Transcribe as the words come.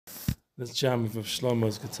Let's jam with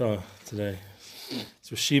Shlomo's guitar today.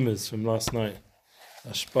 It's Rashima's from last night.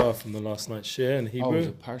 Ashpa from the last night's share in Hebrew. Oh, it was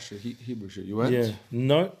a Parsha, Hebrew share. You went? Yeah.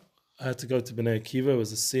 No, I had to go to Bnei Akiva. It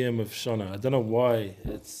was a Siyam of Shana. I don't know why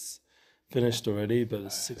it's finished already, but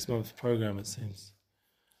it's a 6-month program, it seems.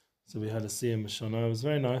 So we had a Siyam of Shana. It was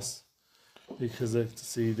very nice because to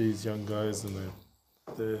see these young guys and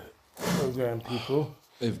the program people.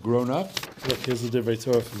 They've grown up? Look, here's the Divrei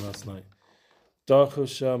Torah from last night. Darko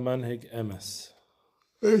Shah Manhig Emes.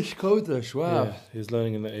 Eish Kodesh, wow. Yeah, he was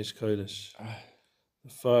learning in the Eish Kodesh. The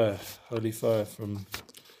fire, holy fire from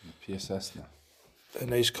PSS now. An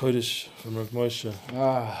Eish Kodesh from Rav Moshe.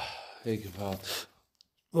 Hey, Gevalt.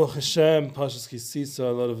 Baruch Hashem, Pashas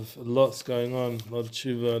Kisisa, lots going on, a lot of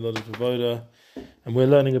tshuva, a lot of avoda. And we're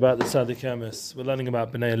learning about the Tzaddik Emes. We're learning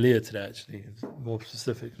about Bnei Aliyah today, actually, more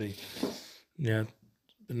specifically. Yeah,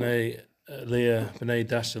 Bnei Aliyah,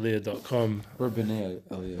 Bnei-Aliyah.com. We're Bnei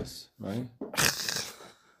Elias, right?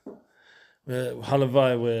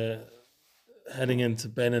 We're heading into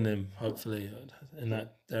Benanim, hopefully, in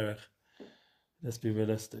that derech. Let's be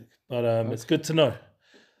realistic. But it's good to know.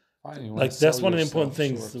 Like, that's one of the important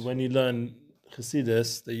things, that when you learn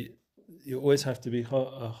Chassidus, that you always have to be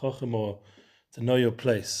chochem, or to know your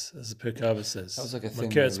place, as the Perek says. That was like a thing.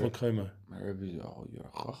 My Rebbe, you're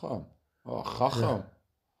a chacham. Oh, a chacham. Yeah.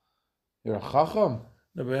 You're a chacham.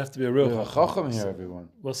 No, but we have to be a real chacham. You're a chacham here, everyone.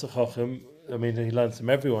 What's a chacham? I mean, he learns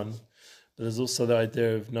from everyone, but there's also the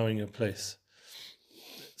idea of knowing your place.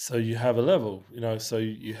 So you have a level, so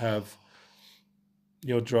you have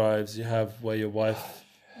your drives, you have where your wife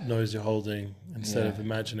knows you're holding, instead of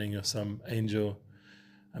imagining you're some angel.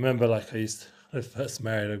 I remember, when I first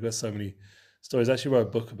married, I've got so many stories. I actually wrote a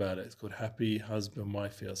book about it. It's called Happy Husband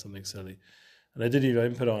Wifey or something silly. And I didn't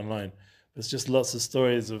even put it online. There's just lots of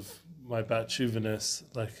stories of my bat chuviness,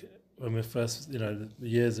 like when we first, the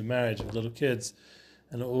years of marriage with little kids,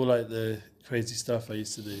 and all like the crazy stuff I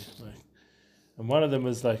used to do. And one of them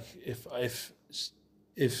was like,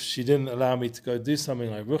 if she didn't allow me to go do something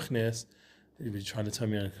like ruchnias, she'd be trying to tell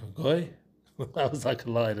me I'm a goy. That was like a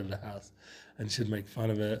line in the house, and she'd make fun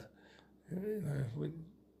of it.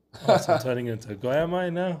 I'm turning into a goy, am I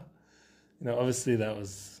now? Obviously that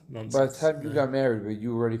was nonsense. By the time you got married, were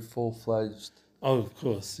you already full-fledged? Oh, of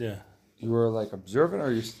course, yeah. You were like observant, or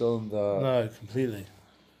are you still in the... No, completely.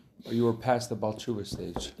 Or you were past the Baal Tshuva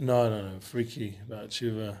stage? No, freaky about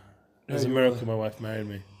tshuva. It was a miracle my wife married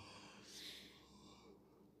me.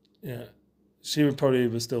 Yeah. She would probably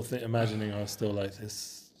was still imagining I was still like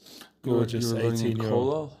this gorgeous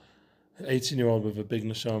 18-year-old. 18-year-old with a big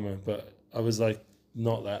neshama, but I was like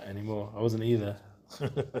not that anymore. I wasn't either.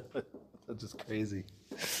 That's just crazy.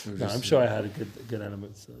 No, I'm sure I had a good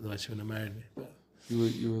element, so otherwise she wouldn't have married me.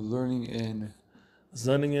 But you were learning in... I was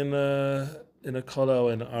learning in a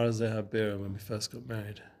kollel in Arzeh Habira when we first got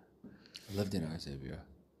married. I lived in Arzeh Habira.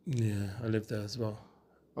 Yeah, I lived there as well.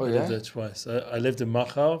 Oh, I lived there twice. I lived in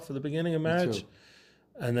Machal for the beginning of marriage,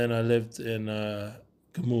 and then I lived in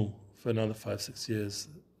Gemul for another 5-6 years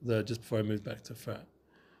there just before I moved back to Frat.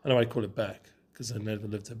 I know I call it back because I never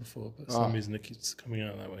lived there before, but for some reason it keeps coming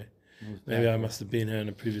out that way. Maybe I must have been here in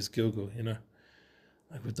a previous Gilgal,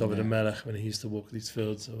 like with David Melech when he used to walk these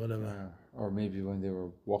fields or whatever. Yeah. Or maybe when they were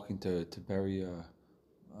walking to bury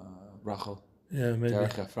Rachel. Yeah, maybe.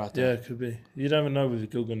 Yeah, it could be. You never know with the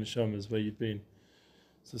Gilgal Neshamas where you've been.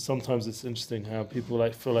 So sometimes it's interesting how people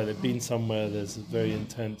feel like they've been somewhere. There's a very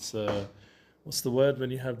intense, what's the word when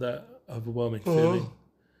you have that overwhelming feeling?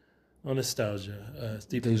 Not nostalgia. It's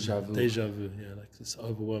deep deja vu. Yeah, like this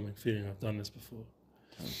overwhelming feeling. I've done this before.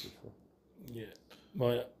 Yeah.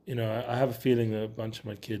 I have a feeling that a bunch of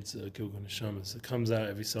my kids are Gilgal Neshamas. It comes out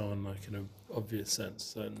every so on, in an obvious sense,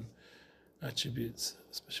 certain attributes,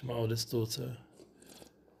 especially my oldest daughter.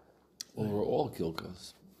 Well, we're all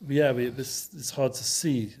Gilgals. Yeah, but it's hard to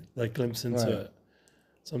see, glimpse into it.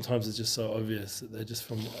 Sometimes it's just so obvious that they're just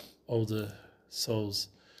from older souls.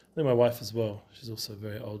 I think my wife as well. She's also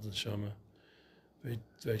very old and shama, very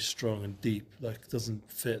very strong and deep. Doesn't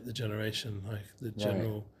fit the generation, the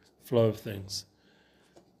general flow of things.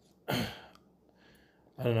 I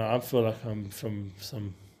don't know. I feel like I'm from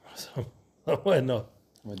somewhere not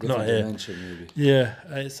here. Maybe. Yeah,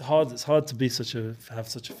 it's hard. It's hard to be have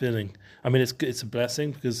such a feeling. I mean, it's a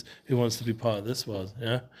blessing because who wants to be part of this world?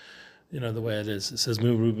 Yeah, the way it is. It says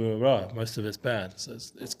 "Murubu Ra." Most of it's bad, so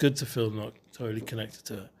it's good to feel not totally connected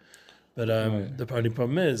to it. But the only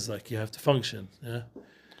problem is you have to function. Yeah,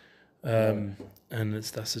 and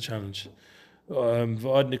that's the challenge.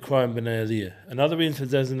 Another reason for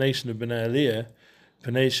the designation of Bnei Aliyah,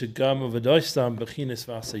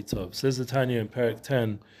 Says the Tanya in Perek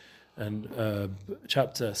 10, and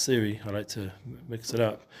chapter Siri. I like to mix it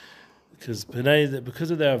up because Bnei,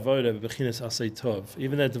 because of their avoda, bechinas asay tov,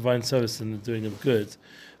 even their divine service and the doing of good,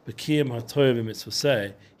 bekiyim hatoyv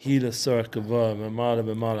mitzvosei, hila sorach gavor mamala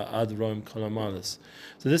b'mala ad roim kol amalas.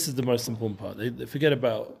 So this is the most important part. They forget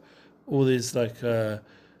about all these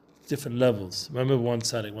different levels. Remember one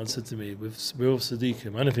tzaddik once said to me, we're all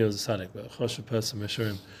tzaddikim, I don't know if he was a tzaddik, but a choshev person,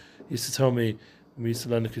 Meshurim, he used to tell me, when we used to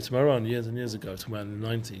learn the Kutumaran years and years ago, talking about in the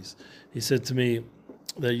 90s, he said to me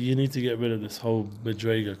that you need to get rid of this whole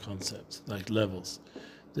Madrega concept, like levels.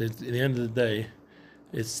 At the end of the day,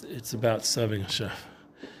 it's about serving Hashem.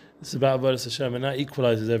 It's about Avodas Hashem, and that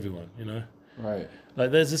equalizes everyone, Right.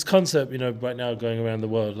 Like there's this concept, right now going around the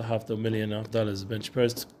world, $500 million, Ben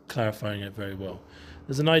Shapiro's clarifying it very well.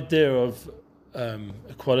 There's an idea of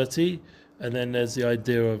equality, and then there's the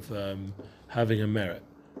idea of having a merit.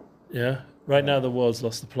 Yeah? Right now the world's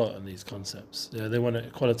lost the plot on these concepts. Yeah, they want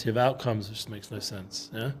equality of outcomes, which makes no sense.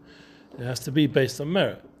 Yeah? It has to be based on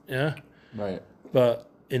merit. Yeah? Right. But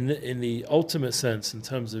in the ultimate sense, in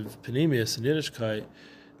terms of Panemius and Yiddishkeit,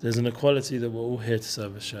 there's an equality that we're all here to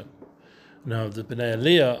serve Hashem. Now, the Bnei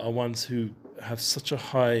Aliyah are ones who have such a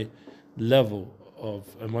high level of,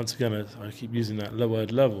 and once again, I keep using that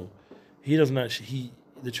word level. He doesn't actually,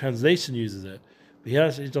 the translation uses it, but he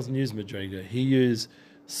actually doesn't use Madrega. He uses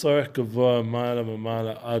Sorech Gavor Ma'ala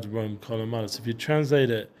Ma'ala Ad Rom Kol Amala. So if you translate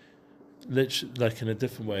it literally, like in a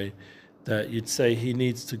different way, that you'd say he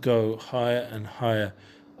needs to go higher and higher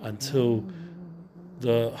until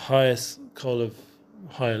the highest call of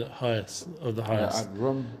highest of the highest.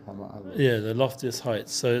 Yeah, the loftiest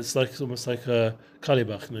heights. So it's almost like a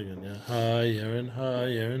Kalibach nigun, yeah. Higher and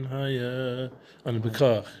higher and higher. And the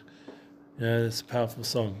Bekach. Yeah, it's a powerful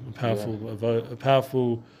song, a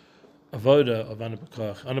powerful avoda of Ana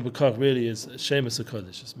Bekach. Ana Bekach really is Shemus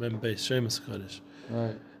HaKodesh. It's mem-based Shemus HaKodesh.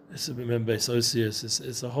 Right. It's a mem-based Osius.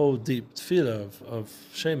 It's a whole deep tefillah of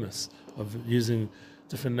Shemus, of using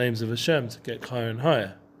different names of Hashem to get higher and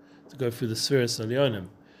higher, to go through the Sefiros Elyonim.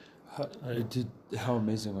 How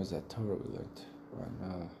amazing was that Torah we learned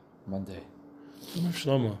on Monday? Rav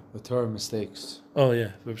Shlomo. The Torah mistakes. Oh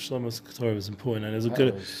yeah, Rav Shlomo's Torah was important, and it was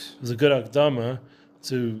a good akdama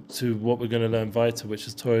to what we're going to learn weiter, which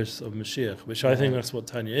is Toras of Mashiach, which I think that's what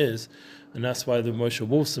Tanya is, and that's why the Moshe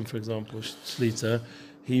Wolfson, for example, Shlita,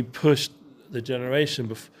 he pushed the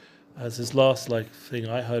generation as his last thing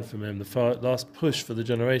I heard from him. The last push for the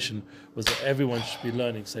generation was that everyone should be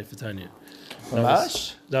learning sefer Tanya.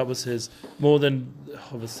 That was his, more than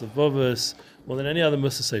Chovos Levovos, more than any other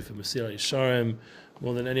moser sefer, Mesilat Yesharim,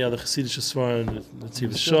 more than any other Chassidish Svarim,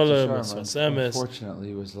 Nativ Shalom, Mitzvahs Emes.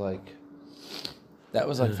 Unfortunately, was that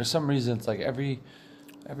was for some reason, it's like every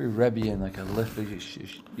Rebbe in a Litva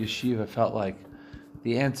yeshiva felt like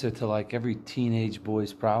the answer to every teenage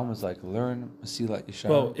boy's problem was learn Mesilat Yesharim.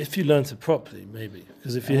 Well, if you learned it properly, maybe.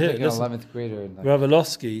 Because if you hear an 11th grader, Rav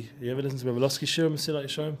Elosky, you ever listen to Rav Elosky Shir Mesilat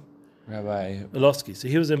Yesharim? Rabbi Elosky. So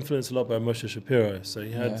he was influenced a lot by Moshe Shapiro. So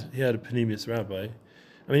he had a Panemius rabbi.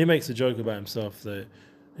 I mean, he makes a joke about himself that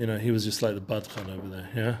he was just like the Badchan over there,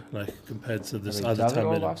 yeah, compared to this other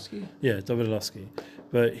Talmud. Yeah, David Elosky.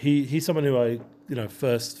 But he's someone who I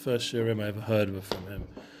first shirim I ever heard of from him.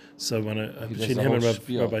 So when between him and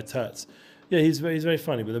Rabbi Tatz, yeah, he's very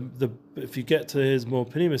funny. But if you get to his more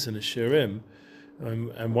Panemius and his shirim,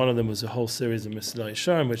 and one of them was a whole series of Mesilat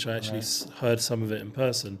Yesharim, which I actually heard some of it in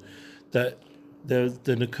person. That the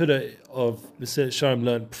Nakuda of Mesilat Yesharim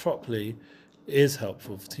learned properly is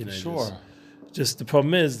helpful for teenagers. Sure. Just the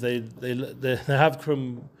problem is they have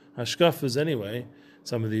Krum Hashkafas anyway.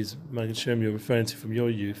 Some of these Maggid Shirim you're referring to from your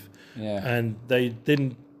youth, and they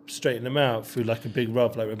didn't straighten them out through a big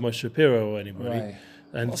Rav like Rav Moshe Shapiro or anybody. Right.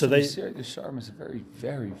 And also, so they. Mesilat Yesharim is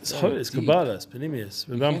very it's Kabbalah, it's Panemius.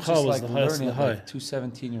 The Ramchal was the highest of the high. Two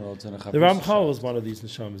 17-year-olds in a The Ramchal was one of these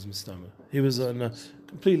Neshamas Mistama. He was on a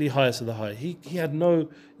completely highest of the high. He had no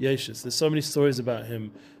yeshus. There's so many stories about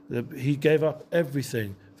him that he gave up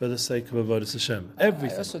everything for the sake of Avodas Hashem.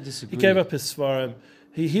 Everything. I also disagree. He gave up his Svarim.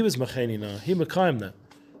 He was Macheni now. He Makayim that.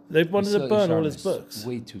 They wanted to burn all his books.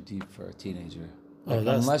 Way too deep for a teenager.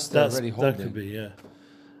 Unless they're already holding. That could be, yeah.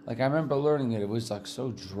 I remember learning it. It was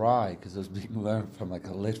so dry because it was being learned from a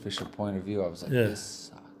Litvisher point of view. I was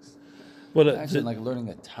this sucks. Well, imagine learning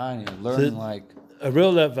a Tanya, a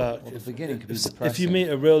real Letvak. The beginning could be depressing. If you meet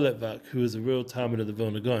a real Letvak who is a real Talmud of the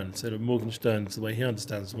Vilna Gaon, instead of Morgenstern's the way he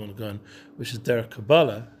understands the Vilna Gaon, which is Derek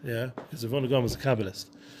Kabbalah, because the Vilna Gaon was a Kabbalist.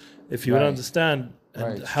 If you would understand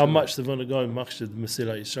how much the Vilna Gaon machshid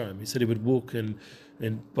Mesilat Yesharim, he said he would walk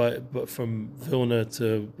but from Vilna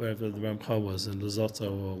to wherever the Ramchal was in Lesotho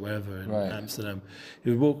or wherever in Amsterdam, he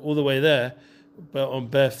would walk all the way there but on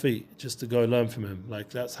bare feet just to go learn from him. Like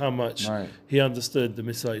that's how much he understood the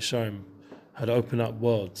Mesilat Yesharim had opened up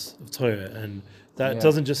worlds of Torah, and that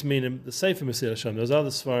doesn't just mean the sefer Mesilat Yesharim. There's other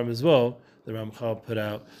Sfarim as well. The Ramchal put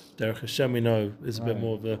out Derech Hashem. We know is a bit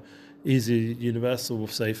more of a easy universal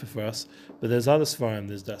sefer for us, but there's other Sfarim.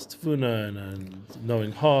 There's Das Tefuna and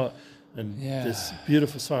Knowing Heart. And this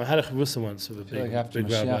beautiful song. I had a chavrusa once with a big after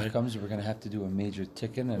big Mashiach rabbi. comes, we're going to have to do a major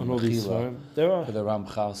tikkun and all these mechila there are for the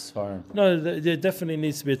Ramchal Sfarim. No, there definitely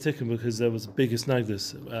needs to be a tikkun because there was the biggest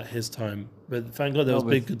nagdus at his time. But thank God there was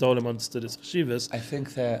big gedolim understood its chashivas. I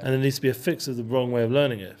think that, and there needs to be a fix of the wrong way of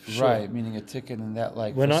learning it. Sure. Right, meaning a tikkun and that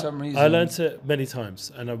like when for some reason I learned it many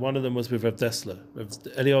times, and one of them was with Rav Dessler.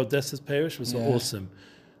 Eliyahu Dessler's parish was awesome.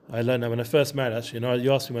 I learned that when I first married, actually.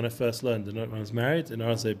 You asked me when I first learned, and when I was married, in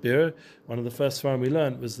Arzei Bira, one of the first farm we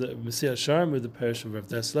learned was the Mesilat Yesharim with the parish of Rav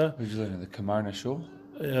Dessler. Where did you learn it? The Kamarna Shul?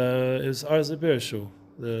 It was Arzei Bira Shul,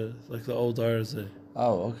 the old Arzei.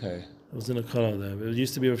 Oh, okay. I was in a kollel there. It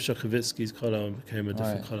used to be Rav Shokhavitsky's kollel and became a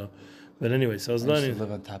different kollel. But anyway, so I was learning. Used to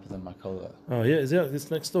live on top of the Makola. Oh yeah,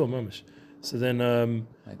 it's next door, mamish. So then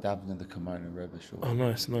I davened in the Kamarna Rebbe Shul. Oh,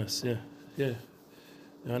 nice, yeah.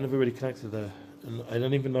 I never really connected there. And I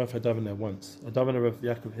don't even know if I davened there once. I davened at Rav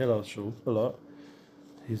Yaakov Hillel Shul a lot.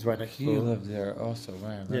 He's right next door. He lived there also,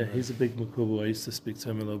 right? Yeah, he's a big Makubal. I used to speak to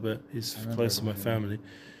him a little bit. He's close to my family.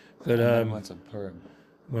 But once on Purim.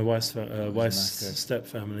 My wife's step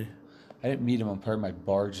family. I didn't meet him on Purim. I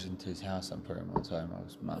barged into his house on Purim one time.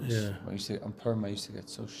 On Purim, I used to get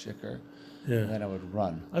so shikker. Yeah. And then I would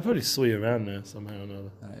run. I probably saw you around there somehow or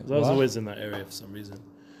another. I was always in that area for some reason.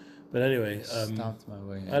 But anyway, stomped my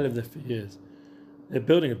way in. I lived there for years. They're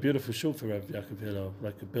building a beautiful shul for Rav Yaakov Hillel,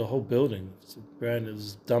 like a whole building. It's it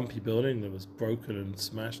was a dumpy building that was broken and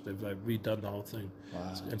smashed. They've redone the whole thing.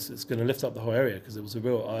 Wow. It's going to lift up the whole area because it was a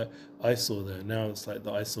real eyesore there. Now it's like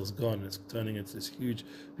the eyesore's gone. It's turning into this huge,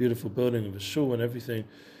 beautiful building with a shul and everything.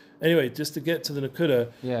 Anyway, just to get to the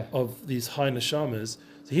Nakuda of these high neshamas.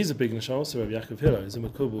 So he's a big neshama, also Rav Yaakov Hillel. He's a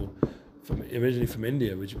Makubal, originally from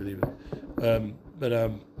India, would you believe it?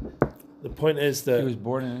 The point is that... He was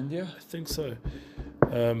born in India? I think so.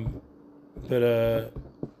 He's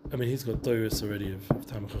got Toras already of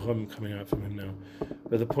Tam Chacham coming out from him now.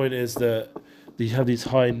 But the point is that you have these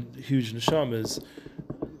high, huge neshamas,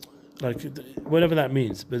 like whatever that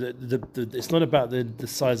means. But it's not about the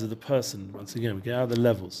size of the person. Once again, we get out of the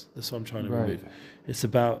levels. That's what I'm trying to remove. It's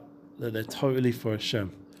about that they're totally for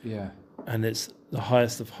Hashem. Yeah. And it's the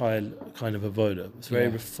highest of high kind of avoda. It's very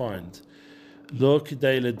refined. Lo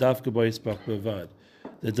kidei ledavka bo yitzbach b'avad.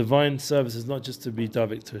 The divine service is not just to be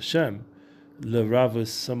davik to Hashem. L'ravus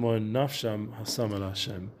samon nafsham hasam al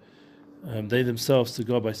Hashem. They themselves to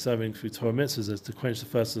God by serving through Torah mitzvahs as to quench the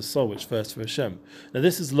thirst of the soul, which thirsts for Hashem. Now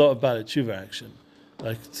this is a lot of Baalei Tshuva action,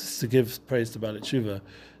 like to give praise to Baalei Tshuva.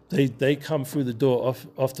 They come through the door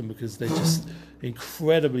often because they're just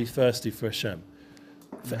incredibly thirsty for Hashem,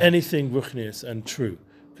 for anything ruchnius and true.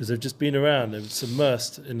 Because they've just been around, they've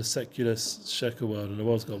submersed in the secular sheker world, and the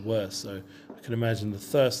world's got worse. So I can imagine the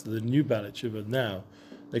thirst of the new Baalei Tshuva now.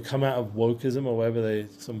 They come out of wokeism or whatever,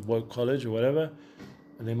 some woke college or whatever,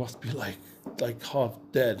 and they must be like half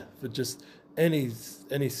dead for just any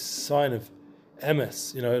sign of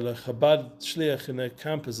MS. Like Chabad Shliach in their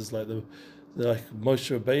campus is like they're like Moshe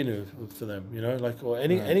Rabbeinu for them. Or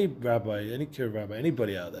any rabbi, any Kibbutz rabbi,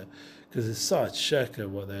 anybody out there. Because it's such sheker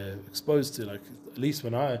what they're exposed to. Like at least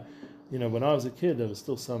when I was a kid, there was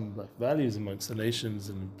still some values amongst the nations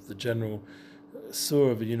and the general surah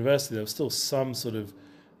of a university. There was still some sort of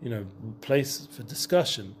place for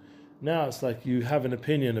discussion. Now it's like you have an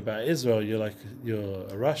opinion about Israel, you're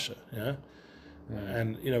a Russia,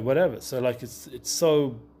 and whatever. So it's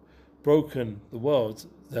so broken the world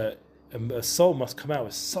that a soul must come out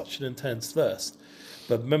with such an intense thirst.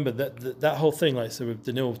 But remember that whole thing, so with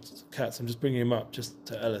Daniel Katz, I'm just bringing him up just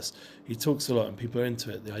to Ellis. He talks a lot, and people are into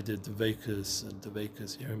it. The idea of Devekus,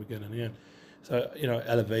 you hear him again and again. So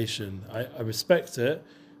elevation. I respect it,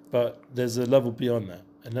 but there's a level beyond that,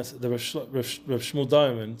 and that's the Rav Shmuel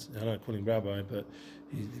Diamond. I don't call him rabbi, but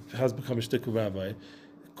he has become a shtickle rabbi.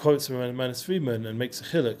 Quotes from Manis Friedman and makes a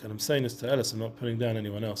chiluk, and I'm saying this to Ellis. I'm not putting down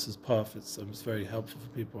anyone else's path. It's very helpful for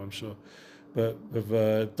people, I'm sure. But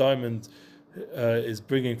with Diamond. Is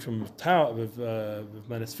bringing from Tower with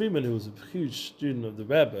Manis Friedman, who was a huge student of the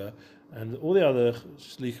Rebbe, and all the other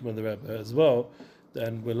shlichim of the Rebbe as well.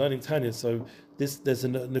 And we're learning Tanya, so there's a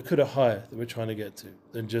nakuda higher that we're trying to get to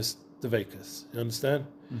than just Devekus. You understand?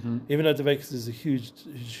 Mm-hmm. Even though Devekus is a huge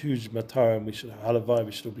matara, and we should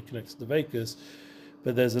all be connected to Devekus,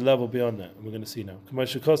 but there's a level beyond that, and we're going to see now.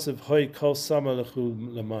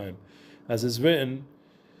 As is written.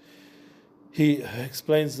 he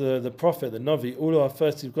explains the prophet, the Navi, all our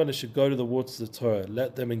first should go to the waters of Torah.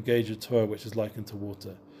 Let them engage with Torah, which is likened to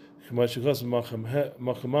water. The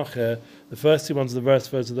first two ones of the verse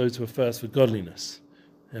refers to those who are first for godliness.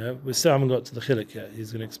 Yeah, we still haven't got to the chiluk yet.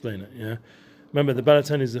 He's going to explain it. Yeah, remember the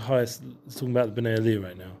Balatani is the highest. It's talking about the Bnei Aliyah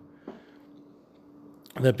right now.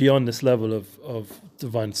 They're beyond this level of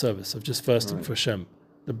divine service, of just thirsting for Hashem.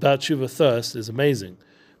 The Baal Tshuva thirst is amazing,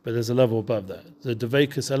 but there's a level above that. The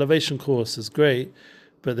Devekus elevation course is great,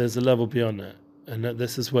 but there's a level beyond that. And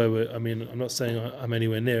this is where I'm not saying I'm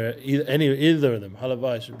anywhere near it. Either of them.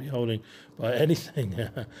 Halavai should be holding by anything.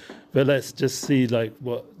 But let's just see like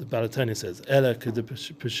what the Balatani says. Ela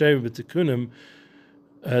k'depeshev b'tikunim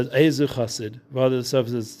ezu chasid. Rather the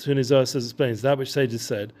surface as Tunizah says explains that which sages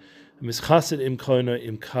said. Mischasid im kono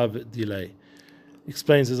im kav delay.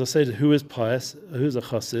 Explains, as I said, who is pious, who's a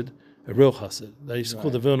chassid, a real chassid. They used to call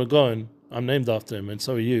the Vilna Gaon. I'm named after him, and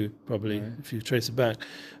so are you, probably, if you trace it back.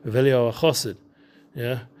 Eliyahu a chassid.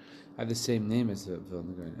 Yeah? I have the same name as the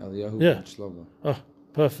Vilna Gaon, Eliyahu and Shlomo. Oh,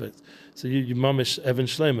 perfect. So you mamish Evan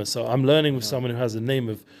Shlemer. So I'm learning with someone who has a name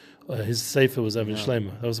of, his sefer was Evan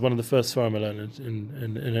Shlemer. That was one of the first Sfarim I learned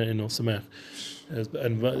in Osamech.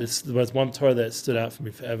 And there's one Torah that stood out for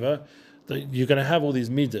me forever. That you're going to have all these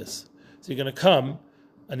midas. So you're going to come,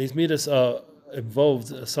 and these midas are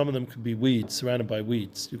involved. Some of them could be weeds, surrounded by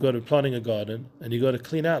weeds. You've got to be planting a garden, and you've got to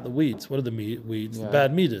clean out the weeds. What are the weeds? The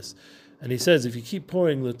bad midas. And he says, if you keep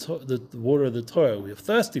pouring the water of the Torah, we are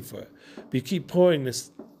thirsty for it. But you keep pouring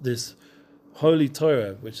this holy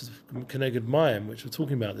Torah, which is Keneged Mayim, which we're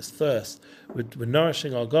talking about, this thirst. We're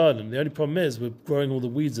nourishing our garden. The only problem is we're growing all the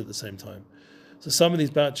weeds at the same time. So some of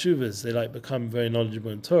these Baal Tshuvas, they become very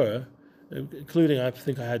knowledgeable in Torah, including, I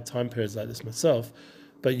think I had time periods like this myself,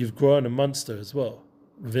 but you've grown a monster as well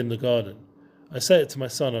within the garden. I say it to my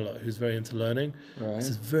son a lot, who's very into learning. Right. This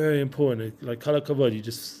is very important. Like Kala Kavod, you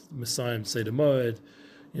just Messiah him, say the Moed,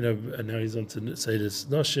 and now he's on to say this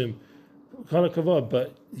Noshim. Kala Kavod,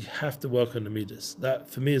 but you have to work on the Midas. That,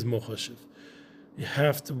 for me, is more choshev. You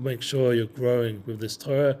have to make sure you're growing with this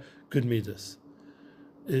Torah, good Midas.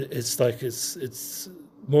 It's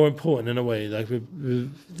more important in a way. Like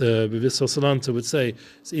the Visor Salanta would say,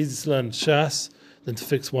 it's easier to learn Shas than to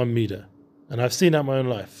fix one Midah. And I've seen that in my own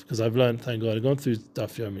life, because I've learned, thank God, I've gone through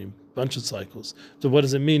Daf Yomi, a bunch of cycles. So what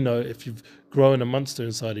does it mean, though, if you've grown a monster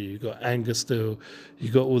inside of you? You've got anger still,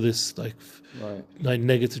 you've got all this like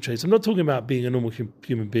negative traits. I'm not talking about being a normal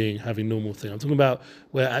human being, having normal things. I'm talking about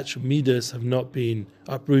where actual midas have not been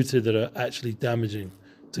uprooted, that are actually damaging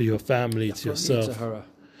to your family, to yourself.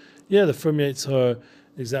 Yeah, the From YITZCHAK,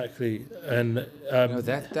 exactly. And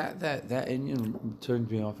that Indian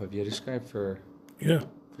turned me off of Yiddishkeit for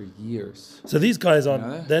years. So these guys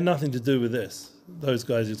they're nothing to do with this. Those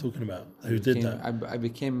guys you're talking about who did that. I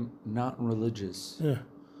became not religious. Yeah.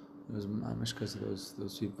 It was mamish because of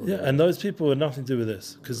those people. Yeah, and those people had nothing to do with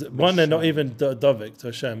this. Because one, they're not even Dovik to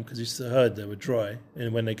Hashem, because you heard they were dry.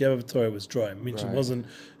 And when they gave up Torah, it was dry. It means it wasn't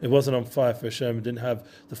on fire for Hashem. It didn't have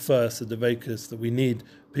the first, the Devekus that we need.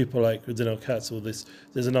 People like Radinel Katz, all this.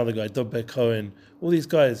 There's another guy, Dobbe Cohen. All these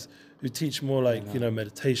guys who teach more like,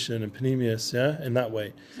 meditation and panemius, in that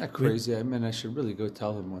way. Isn't that crazy? I should really go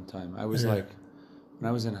tell him one time. I was like, when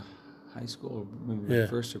I was in high school, maybe my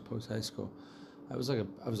first or post high school, I was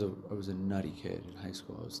a nutty kid in high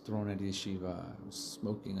school. I was thrown at yeshiva. I was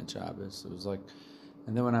smoking on Shabbos. It was like,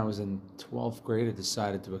 and then when I was in 12th grade, I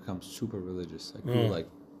decided to become super religious. I grew like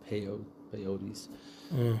peyotes.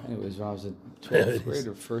 Anyways, when I was in 12th grade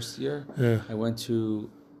or first year, I went to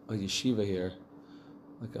a yeshiva here,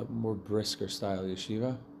 like a more brisker style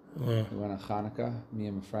yeshiva. We went on Hanukkah, me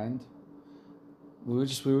and my friend.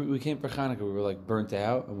 We came for Hanukkah. We were like burnt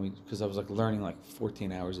out, and because I was like learning like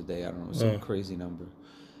 14 hours a day. I don't know, it was some crazy number,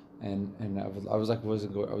 and I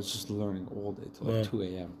was just learning all day till like 2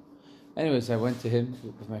 a.m. Anyways, I went to him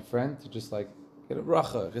with my friend to just like get a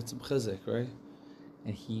bracha, get some chizuk, right?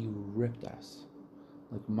 And he ripped us.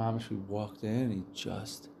 Like mamish, we walked in, and he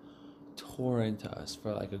just tore into us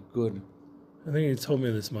for like a good. I think you told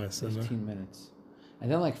me this, my son. 15 minutes,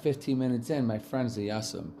 and then like 15 minutes in, my friend's the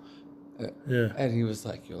Yasim. And he was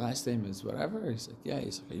like, your last name is whatever? He's like, yeah.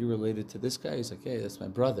 He's like, are you related to this guy? He's like, yeah, that's my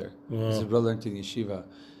brother. He's a brother into the yeshiva.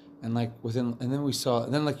 And like and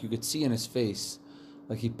then like you could see in his face,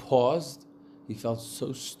 like he paused, he felt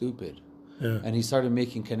so stupid. Yeah. And he started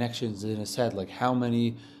making connections in his head, like how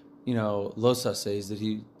many, losa says that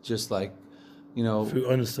he just like, through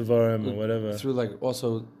Onistavarim or whatever. Through like,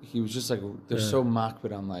 also, he was just like, they're so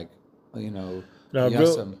makbid on like, a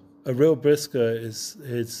real brisker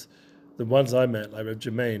is the ones I met, like Rav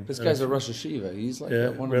Jermaine. This guy's a Rosh Hashiva. He's like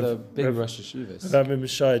one of the big Rosh Hashivas. Rav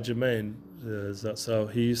Mishai Jermaine, So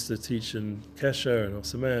he used to teach in Kesher and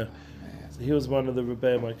Osamer. So he was one of the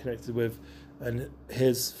Rebbeim I connected with. And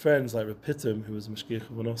his friends, like Reb Pittum, who was Mashgiach of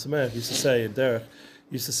Osamer, used to say in Derek,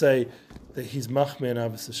 used to say that he's Machmir and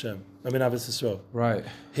Avos Hashem. Avos Yisrael. Right.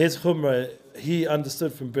 His Chumrah, he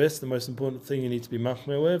understood from Bris, the most important thing you need to be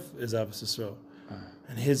Machmir with is Avos Yisrael.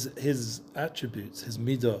 And his attributes, his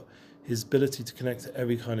midah, his ability to connect to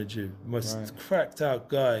every kind of Jew. Most cracked out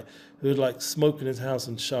guy who would like smoke in his house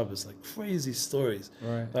on Shabbos, like crazy stories.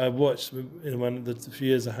 Right. I watched in one of the few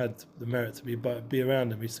years I had the merit to be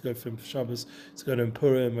around him. I used to go for him for Shabbos, to go to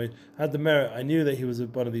Purim. I had the merit. I knew that he was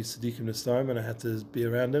one of these Tzaddikim this time, and I had to be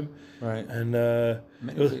around him. Right. And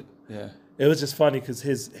it was just funny because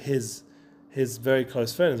his very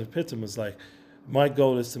close friend, the Pittum, was like, my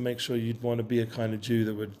goal is to make sure you'd want to be a kind of Jew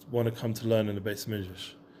that would want to come to learn in the Beis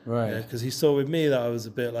Midrash. Right. Because he saw with me that I was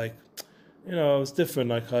a bit like, I was different.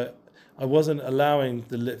 Like I wasn't allowing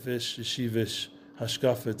the Litvish, Yeshivish,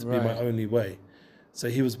 Hashkafa to be my only way. So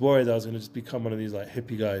he was worried that I was going to just become one of these like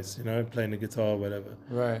hippie guys, playing the guitar or whatever.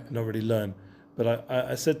 Right. Not really learn. But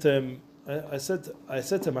I said to him, I said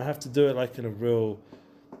to him, I have to do it like in a real.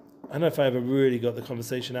 I don't know if I ever really got the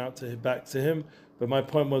conversation back to him. But my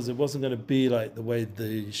point was, it wasn't going to be like the way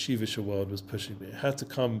the yeshivish world was pushing me. It had to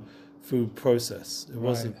come through process. It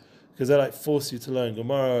wasn't because they like force you to learn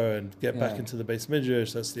Gemara and get back into the Beis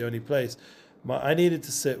Midrash. That's the only place. I needed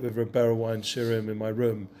to sit with Rebera Wine Shirim in my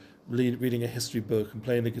room, reading a history book and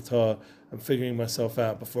playing the guitar and figuring myself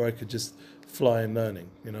out before I could just fly in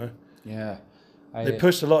learning. Yeah. They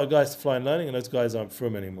pushed a lot of guys to fly in learning, and those guys aren't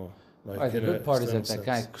from anymore. Like, the good part is that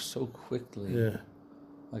guy so quickly. Yeah.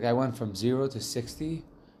 Like I went from 0 to 60,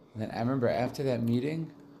 and then I remember after that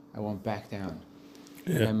meeting, I went back down.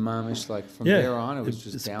 Yeah. And mamish, like from there on, it was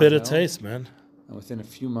just it's downhill. Bitter taste, man. And within a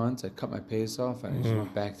few months, I cut my pace off, and I just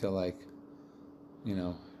went back to like,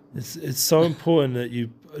 It's so important that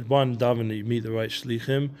you, one, daven, that you meet the right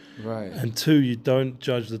shlichim, right, and two, you don't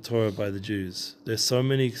judge the Torah by the Jews. There's so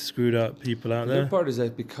many screwed up people out there. The good part is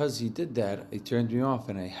that because he did that, it turned me off,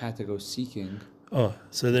 and I had to go seeking. Oh,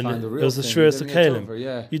 so then it was the thing. Shriras of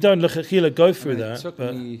Kalim. You don't look at Chila go through that,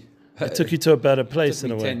 but it took you to a better place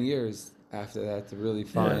in a way. 10 years after that to really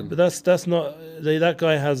find. Yeah, but that's not. That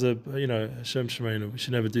guy has a Hashem Shemenu. We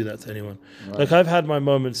should never do that to anyone. Right. Like I've had my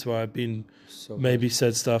moments where I've been maybe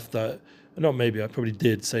said stuff that not maybe I probably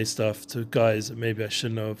did say stuff to guys that maybe I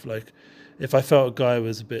shouldn't have. Like if I felt a guy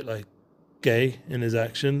was a bit like gay in his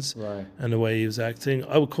actions and the way he was acting,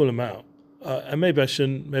 I would call him out. And maybe I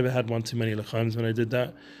shouldn't. Maybe I had one too many lachaims when I did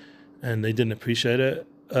that, and they didn't appreciate it.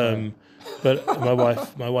 But my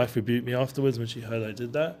wife rebuked me afterwards when she heard I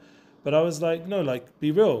did that. But I was like, no, like be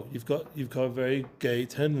real. You've got a very gay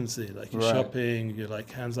tendency. Like you're shopping, you're like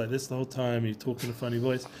hands like this the whole time. You talk in a funny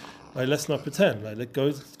voice. Like let's not pretend. Like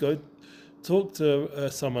go talk to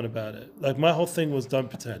someone about it. Like my whole thing was don't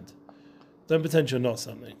pretend. Don't pretend you're not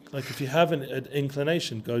something. Like if you have an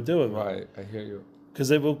inclination, go do it. Right, I hear you. Because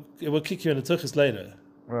it will kick you in the tuchus later.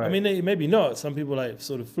 Right. I mean, maybe not. Some people like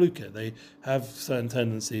sort of fluke it. They have certain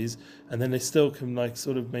tendencies, and then they still can like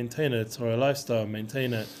sort of maintain a Torah lifestyle,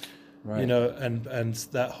 maintain it, and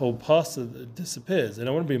that whole past disappears. They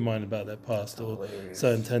don't want to be reminded about their past or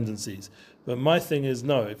certain tendencies. But my thing is,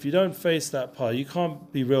 no, if you don't face that part, you can't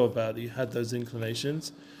be real about it. You had those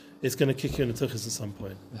inclinations. It's going to kick you in the tuchus at some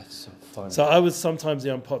point. That's so funny. So I was sometimes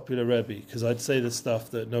the unpopular Rebbe because I'd say the stuff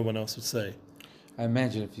that no one else would say. I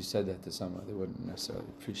imagine if you said that to someone, they wouldn't necessarily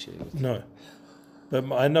appreciate it. No.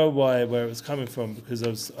 But I know where it was coming from because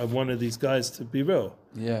I wanted these guys to be real.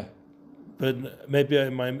 Yeah. But maybe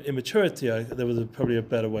in my immaturity, there was probably a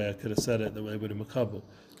better way I could have said it that way with a makabel.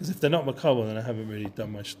 Because if they're not makabel, then I haven't really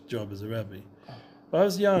done my job as a Rebbe. But I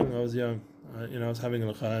was young. I was having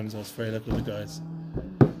l'chaims. I was very lucky with the guys.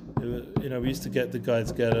 We used to get the guys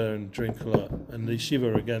together and drink a lot. And the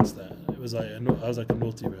yeshiva were against that. It was like I was like a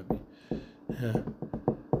naughty Rebbe. Yeah.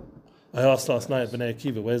 I asked last night at Bnei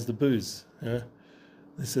Akiva, where's the booze? Yeah.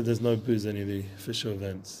 They said there's no booze at any of the official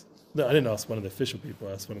events. No, I didn't ask one of the official people,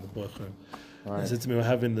 I asked one of the BORUCH. They said to me, we're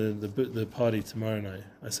having the party tomorrow night.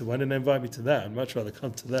 I said, why didn't they invite me to that? I'd much rather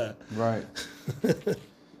come to that. Right. That's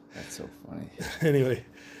so funny. Anyway,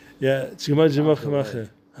 yeah.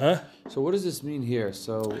 Huh? So what does this mean here?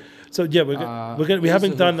 So yeah, we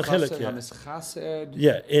haven't done the chilek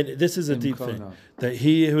yet. Yeah, this is a deep thing that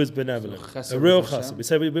he who is benevolent, a real chassid. We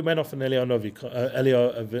say we went off on Eliyahu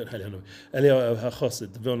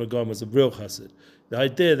HaChassid. The Vilna Gaon was a real chassid. The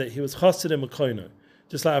idea that he was chassid in Makono,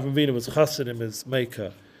 just like Avram Avinu was chassid in his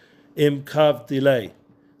maker, im kav delay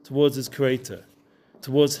towards his creator,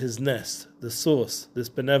 towards his nest, the source. This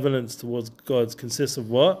benevolence towards God consists of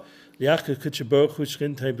what? He's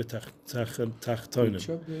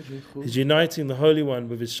uniting the Holy One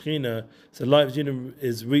with his Shekhinah, so light of union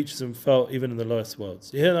is reached and felt even in the lowest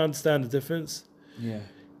worlds. You hear and understand the difference? Yeah.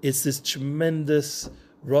 It's this tremendous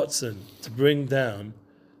rotzen to bring down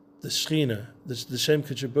the Shekhinah, the Shem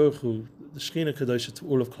K'Dusha Baruch Hu, the Shekhinah Kadosha to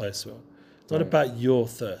all of Klal Yisrael. It's not about your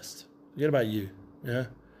thirst. Forget about you. Yeah?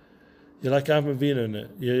 You're like Avraham Avinu in it.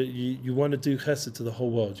 You want to do chesed to the whole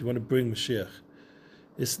world. You want to bring Mashiach.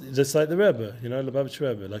 It's just like the Rebbe, Lubavitch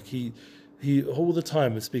Rebbe. Like he all the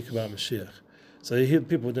time would speak about Mashiach. So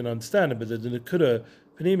people didn't understand it, but the Nekuda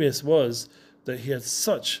Panemius was that he had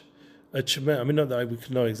such a tremendous, not that we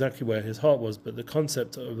can know exactly where his heart was, but the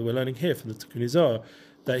concept that we're learning here from the Tikkun Zohar,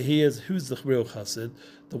 that who's the real chassid?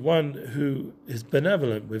 The one who is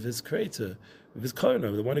benevolent with his creator, with his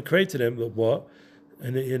kono, the one who created him, but what?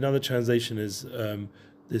 And another translation is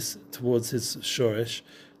this towards his shorish,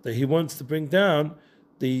 that he wants to bring down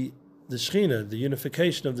the Shekhinah, the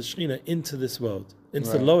unification of the Shekhinah into this world,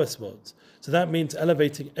 into the lowest worlds. So that means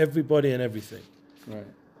elevating everybody and everything. Right.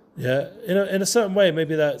 Yeah, in a certain way,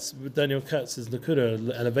 maybe that's Daniel Katz's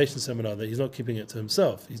Nakuda elevation seminar, that he's not keeping it to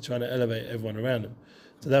himself. He's trying to elevate everyone around him.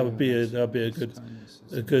 So that would be a good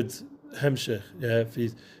hemshech. Yeah, if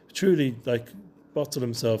he's truly bottled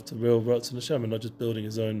himself to real Ratzon Hashem and not just building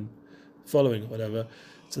his own following or whatever.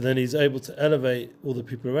 So then he's able to elevate all the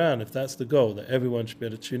people around. If that's the goal, that everyone should be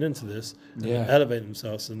able to tune into this and elevate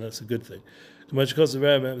themselves, and that's a good thing. This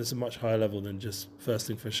is a much higher level than just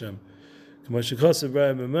thirsting for Hashem. And once again,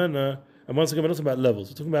 we're not talking about levels.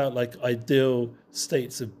 We're talking about ideal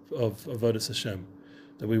states of Avodas Hashem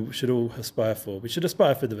that we should all aspire for. We should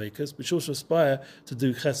aspire for Devekus. We should also aspire to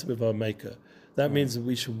do chesed with our Maker. That means that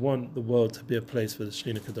we should want the world to be a place for the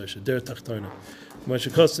Shekhinah Kadosha, Der Tachtona.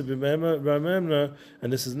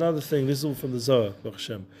 And this is another thing. This is all from the Zohar, Baruch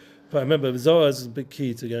Hashem. But remember, the Zohar is a big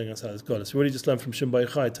key to getting us out of Goddess. We already just learned from Shem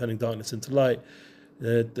Bayachai, turning darkness into light.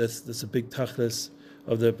 That's a big tachlis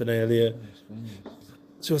of the Bnei Aliyah.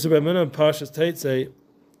 So also Ramana and Parshas Teitzei,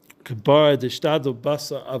 Kabara Dishtadol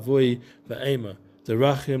Basa Avoi Ve'ema, the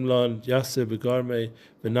Rachim Lan Yasir Begarme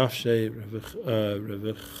Benafshe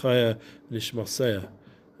Revechaya Nishmaseya.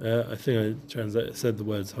 I think I said the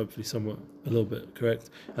words hopefully somewhat a little bit correct.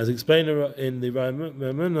 As explained in the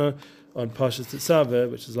Ramana on Parshas Tetzaveh,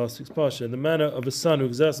 which is last week's Parsha, in the manner of a son who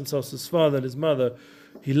exerts himself to his father and his mother,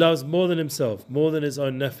 he loves more than himself, more than his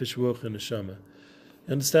own nefesh, ruach, and neshama.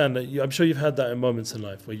 You understand that? I'm sure you've had that in moments in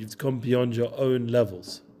life where you've gone beyond your own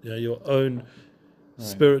levels, your own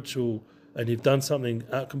spiritual, and you've done something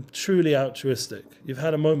truly altruistic. You've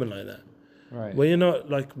had a moment like that, right? Where you're not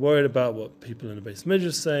worried about what people in the base midrash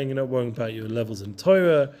are saying. You're not worried about your levels in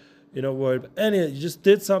Torah. You're not worried about any. You just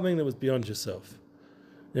did something that was beyond yourself.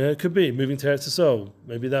 It could be moving to Eretz Yisrael.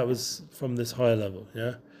 Maybe that was from this higher level.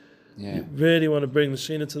 Yeah. You really want to bring the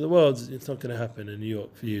Shekhinah to the world. It's not going to happen in New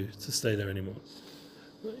York for you to stay there anymore.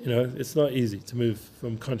 It's not easy to move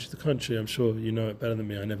from country to country. I'm sure you know it better than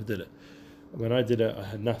me. I never did it. When I did it, I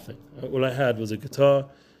had nothing. All I had was a guitar,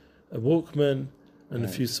 a Walkman, and a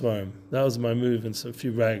few svarim. That was my move, and a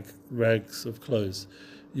few rags of clothes.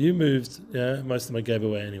 You moved, most of them I gave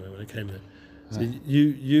away anyway when I came here. So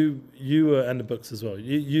you were, and the books as well.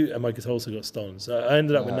 You and my guitar also got stolen. So I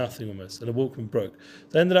ended up with nothing almost, and the Walkman broke.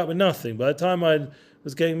 So I ended up with nothing. By the time I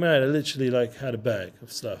was getting married, I literally had a bag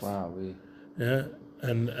of stuff. Wow.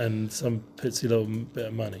 And some pitsy little bit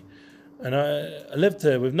of money, and I lived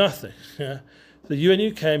here with nothing. So when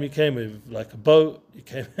you came with a boat. You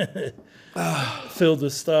came filled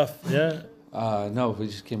with stuff. No, we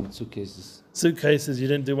just came with suitcases. Suitcases. You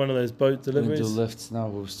didn't do one of those boat deliveries. We didn't do lifts. No,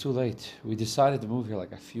 it was too late. We decided to move here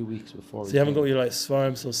a few weeks before. So you haven't got your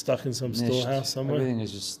svarim still stuck in some storehouse somewhere. Everything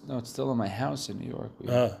is it's still in my house in New York.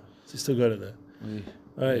 So you still got it there.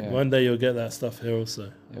 All right, one day you'll get that stuff here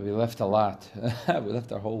also. Yeah, we left a lot. We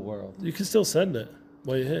left our whole world. You can still send it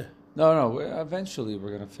while you're here. No. Eventually,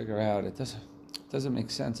 we're gonna figure out. It doesn't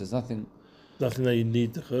make sense. There's nothing that you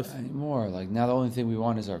need to chuf anymore. Now the only thing we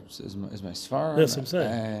want is my svarim. That's what I'm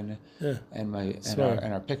saying.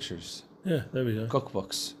 And our pictures. Yeah, there we go.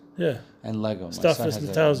 Cookbooks. Yeah. And Lego. Stuff my is son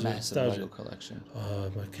has nostalgia. a massive Lego collection.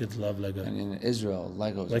 Oh, my kids love Lego. And in Israel,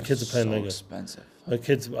 Legos my kids are playing so Lego. Expensive. My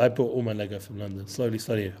kids, I bought all my Lego from London. Slowly.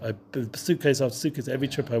 Suitcase after suitcase. Every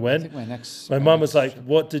trip I went. My mum was like,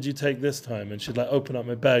 "What did you take this time?" And she'd open up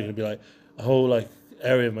my bag and it'd be a whole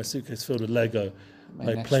area of my suitcase filled with Lego,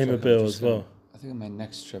 Playmobil as well. I think on my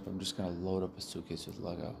next trip, I'm just gonna load up a suitcase with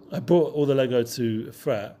Lego. I brought all the Lego to a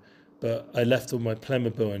frat, but I left all my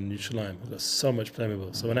Playmobil in Yerushalayim. I've got so much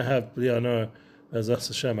Playmobil. So when I have Eliyahu, as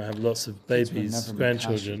Hashem, I have lots of babies,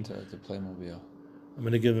 grandchildren. To Playmobil. I'm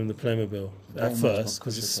going to give them the Playmobil at first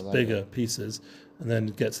because it's bigger pieces, and then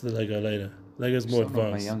get to the Lego later. Lego's more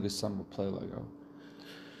advanced. My youngest son will play Lego.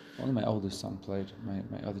 Only my oldest son played. My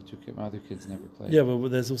other kids never played. Yeah, but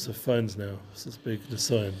there's also phones now, so it's big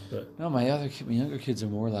design. But no, my younger kids are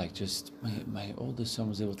more like just my oldest son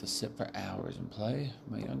was able to sit for hours and play.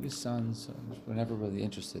 My youngest sons were never really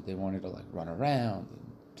interested. They wanted to like run around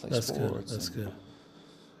and play sports. That's good.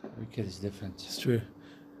 Every kid is different. It's true.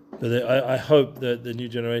 But I hope that the new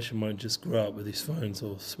generation won't just grow up with these phones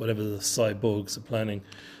or whatever the cyborgs are planning.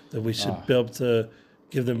 That we should be able to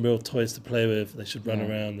give them real toys to play with. They should run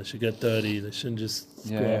around. They should get dirty. They shouldn't just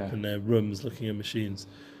grow up in their rooms looking at machines.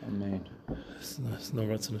 Amen. It's no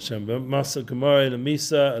Ratzon Hashem. But MASHA Gemara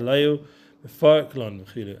Lamisa Eliyahu Mefarek Lon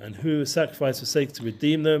and who sacrificed for sake to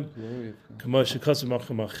redeem them.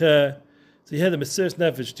 So you hear the Mesiras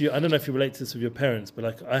Nefesh. I don't know if you relate to this with your parents, but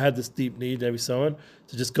like I had this deep need every so on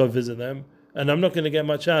to just go visit them, and I'm not going to get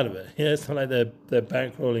much out of it. It's not like they're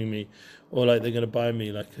bankrolling me, or like they're going to buy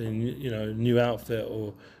me like a new outfit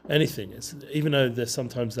or anything. It's even though there's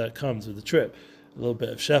sometimes that comes with the trip, a little bit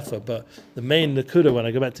of shefa. But the main nakuda when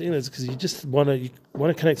I go back to England is because you just want to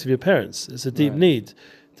connect with your parents. It's a deep need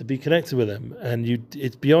to be connected with them, and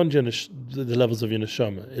it's beyond the levels of your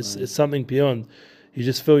neshama. It's something beyond. You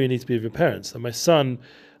just feel you need to be with your parents. And my son,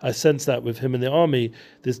 I sense that with him in the army,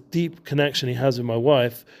 this deep connection he has with my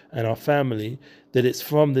wife and our family, that it's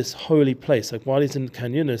from this holy place. Like while he's in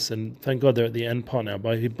Can Yunis, and thank God they're at the end part now.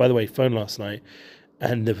 By the way, he phoned last night,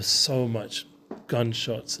 and there was so much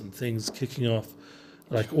gunshots and things kicking off,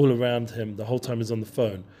 like all around him the whole time he's on the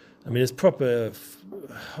phone. I mean, there's proper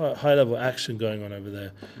high-level action going on over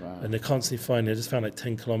there. Wow. And they're constantly finding, they just found like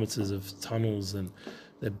 10 kilometers of tunnels, and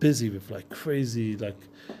they're busy with like crazy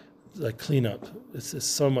like cleanup. It's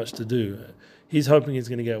so much to do. He's hoping he's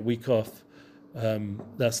going to get a week off.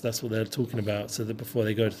 That's what they're talking about, so that before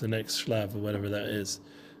they go to the next shlav or whatever that is,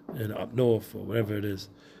 up north or whatever it is.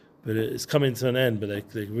 But it's coming to an end.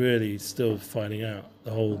 But they're really still finding out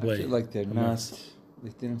the whole way. I feel like they're not. They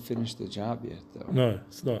didn't finish the job yet, though. No,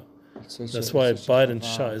 it's not. That's why Biden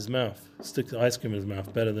shut his mouth, stick the ice cream in his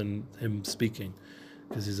mouth, better than him speaking.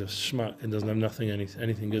 Because he's a schmuck and doesn't have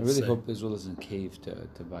anything good to say. I really hope Israel doesn't cave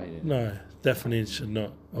to Biden. No, definitely should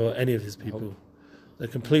not, or any of his people. They're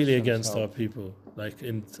completely against our people. Like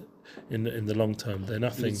in the long term, they're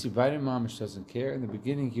nothing. See, Biden Mamish doesn't care. In the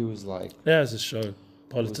beginning, he was like, it's a show,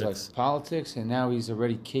 politics. It was like politics, and now he's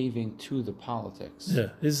already caving to the politics. Yeah,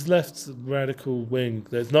 his left radical wing.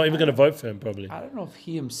 That's not even going to vote for him, probably. I don't know if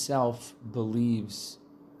he himself believes.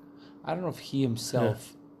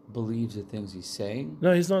 Believes the things he's saying.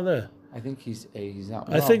 No, he's not there. I think he's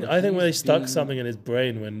not. I think when they stuck something in his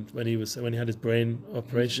brain when he had his brain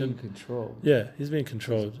operation. He's being controlled. Yeah, he's being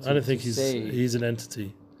controlled. I don't think he's an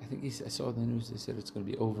entity. I think I saw the news. They said it's going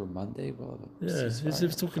to be over Monday. Well, yeah, he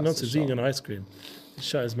was talking nonsense. Eating an ice cream. He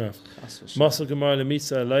shut his mouth. MASHA Gemara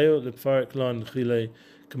Lemisa Eliyahu Lefarek Lan Chile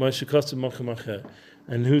K'moshe Kostu Mokum Acher,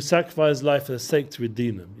 and who sacrificed life for the sake to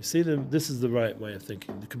redeem them. You see, this is the right way of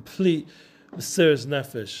thinking. The complete Mesiras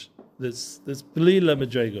Nefesh. That's Belila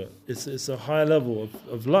Madrega. It's a high level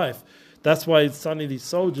of life. That's why suddenly these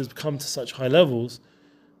soldiers come to such high levels.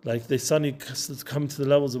 Like they suddenly come to the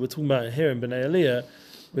levels that we're talking about here in Bnei Aliyah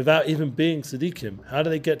without even being Tzaddikim. How do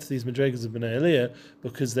they get to these Madregas of Bnei Aliyah?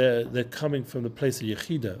 Because they're coming from the place of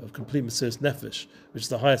Yechida, of complete Mesiras Nefesh, which is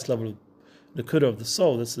the highest level of Nakuda of the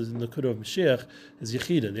soul. This is Nakuda of Mashiach, is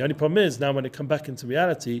Yechida. The only problem is now when they come back into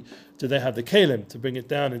reality, do they have the Kalim to bring it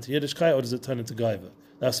down into Yiddishkeit, or does it turn into Gaiva?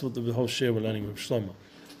 That's what the whole shir we're learning with Shlomo.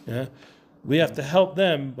 Yeah, we have to help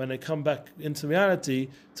them when they come back into reality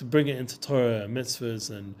to bring it into Torah and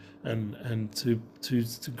mitzvahs and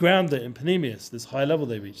to ground it in Panemius, this high level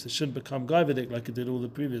they reach. They shouldn't become Gaivadik like it did all the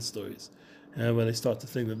previous stories, where they start to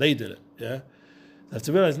think that they did it. Yeah, they have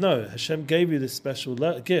to realize no, Hashem gave you this special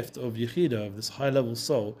gift of Yechida, of this high level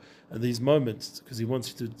soul, at these moments because He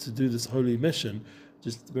wants you to do this holy mission.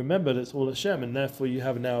 Just remember that it's all Hashem, and therefore you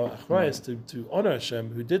have now achrayus to honor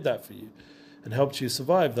Hashem, who did that for you, and helped you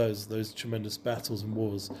survive those tremendous battles and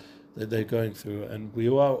wars that they're going through, and we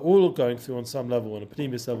are all going through on some level, on a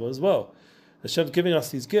Pneumius level as well. Hashem's giving us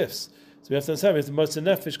these gifts, so we have to understand it's the most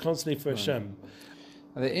nefesh constantly for Hashem.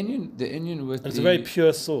 The Indian with it's a very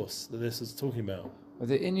pure source that this is talking about. Well,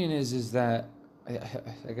 the Indian is that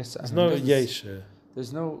I guess there's no yesh here.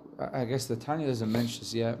 There's no. I guess the Tanya doesn't mention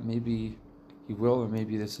this yet. Maybe he will, or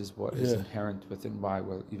maybe this is what is inherent within why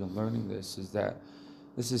we're even learning this, is that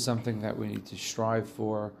this is something that we need to strive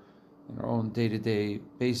for in our own day-to-day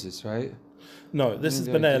basis, right? No, this is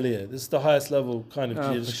Bnei Aliyah. This is the highest level kind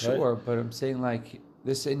of Jewish. For sure, but I'm saying like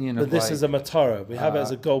This Indian But of this like, is a matara. We have it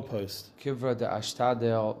as a goalpost. Kivra de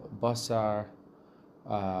ashtadel basar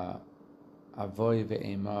avoy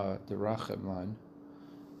ve'ema de rachemlan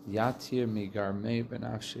yatir migarmei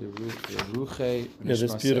benafshe ruche. Yeah,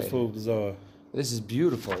 this beautiful Zohar. This is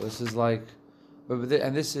beautiful. This is like,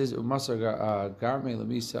 and this is moser garmei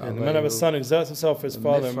lemisa. And the man of a son exerts himself for his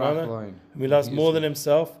father and mother, and he loves more than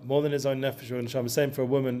himself, more than his own nefesh or neshama. Same for a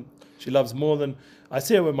woman. She loves more than. I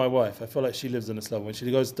see it with my wife. I feel like she lives on this level. When she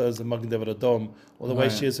goes does the Magen David Adom, or the way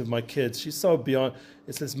she is with my kids, she's so beyond.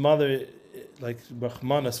 It's this mother, like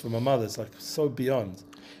Rahmanas from a mother. It's like so beyond.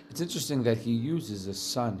 It's interesting that he uses a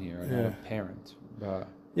son here, and not a parent. But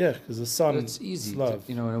yeah, because the son. It's easy. Love.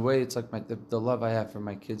 In a way, it's like the love I have for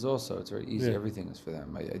my kids. Also, it's very easy. Yeah. Everything is for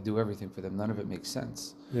them. I do everything for them. None of it makes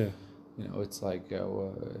sense. Yeah. It's like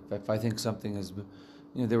if I think something is,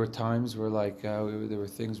 there were times where like there were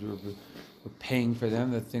things we were paying for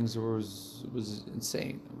them. That things was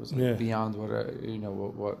insane. It was like beyond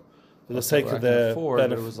what what. For the sake of their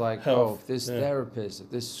afford, it was like, health. If this therapist, if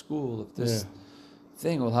this school, if this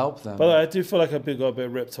thing will help them. But I do feel like I've got a bit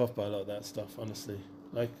ripped off by a lot of that stuff. Honestly,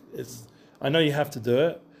 like I know you have to do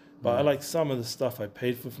it, but I like some of the stuff I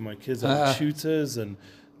paid for my kids, like tutors and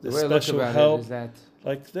the special help.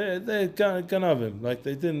 Like they're gonna have him. Like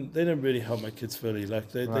they didn't really help my kids fully.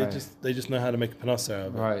 Like they just know how to make a panasa out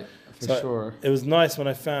of it. Right, for sure. It was nice when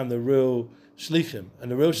I found the real shlichim,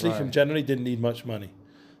 and the real shlichim generally didn't need much money.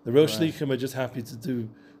 The real shlichim are just happy to do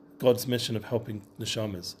God's mission of helping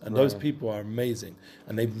neshamas, and those people are amazing,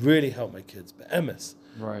 and they really help my kids. But emes,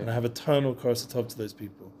 and I have eternal korosatov to those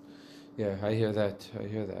people. Yeah, I hear that. I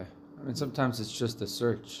mean, sometimes it's just a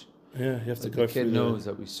search. Yeah, you have to go through. The kid knows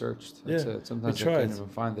that we searched. That's it. Sometimes I can't even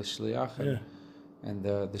find the shliach, and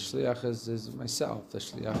the shliach is myself. The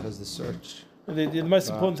shliach is the search. The most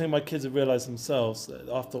important thing my kids have realized themselves, that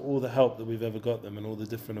after all the help that we've ever got them and all the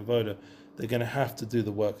different avoda, they're going to have to do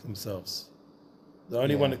the work themselves. The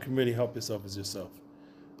only one that can really help yourself is yourself.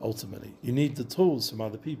 Ultimately, you need the tools from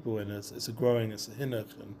other people, and it's a growing, it's a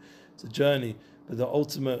hinach, and it's a journey. But the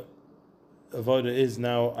ultimate avoda is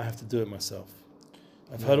now I have to do it myself.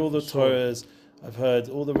 I've heard all the Toras, I've heard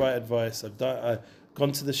all the right advice, I've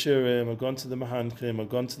gone to the shirim, I've gone to the mahankim, I've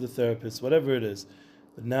gone to the therapist, whatever it is,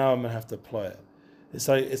 but now I'm going to have to apply it.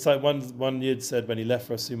 It's like one Yid said when he left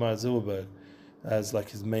Rav Chaim Millers as like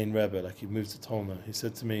his main Rebbe, like he moved to Tolna, he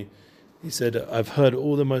said to me, I've heard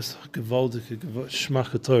all the most gewaldige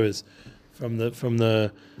shmach Toras from Rav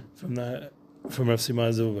Chaim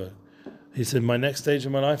Millers. He said, my next stage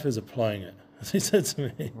of my life is applying it. He said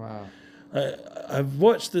to me, wow. I've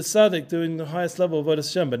watched the tzaddik doing the highest level of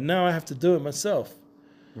Avodas Hashem, but now I have to do it myself.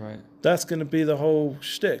 Right. That's going to be the whole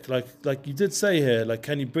shtick. Like you did say here, like,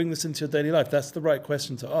 can you bring this into your daily life? That's the right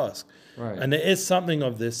question to ask. Right. And there is something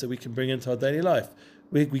of this that we can bring into our daily life.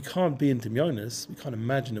 We can't be in Demyonis. We can't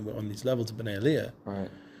imagine that we're on these levels of Bnei Aliyah. Right.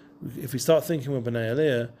 If we start thinking we're Bnei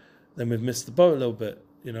Aliyah, then we've missed the boat a little bit,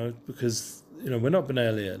 because we're not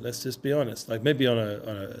Bnei Aliyah. Let's just be honest. Like maybe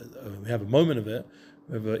we have a moment of it.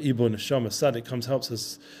 We have an Ibor Neshama Tzaddik comes, helps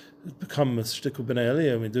us become a shtickle Bnei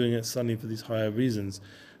Aliyah, and we're doing it suddenly for these higher reasons.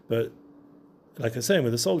 But like I was saying,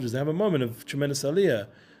 with the soldiers, they have a moment of tremendous Aliyah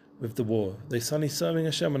with the war. They're suddenly serving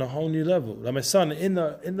Hashem on a whole new level. Like my son in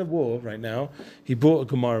the war right now, he brought a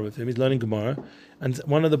Gemara with him. He's learning Gemara, and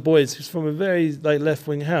one of the boys who's from a very left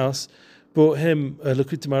wing house brought him a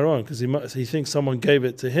Likutei Moharan because he thinks someone gave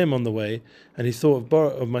it to him on the way, and he thought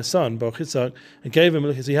of my son BORUCH YITZCHAK and gave him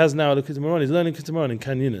a Likutei. He has now a Likutei Moharan. He's learning Likutei Moharan in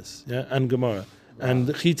Kan Yunis, and Gemara. Wow. And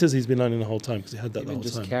the Chitas he's been learning the whole time because he had that the whole time.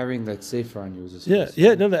 Just carrying that sefer on you was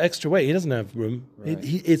no, the extra weight. He doesn't have room. Right.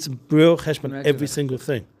 It's real cheshbon every single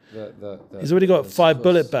thing. He's already got 5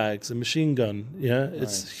 bullet bags, a machine gun. Yeah,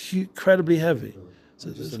 it's incredibly heavy.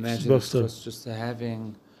 So just imagine just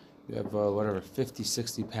having. You have 50,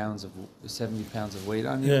 60 pounds 70 pounds of weight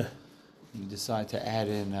on you. Yeah. You decide to add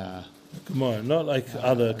in Gemara, not like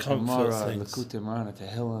other comfort things. Likutei Moharan,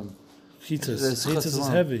 Tehillim. Chitas is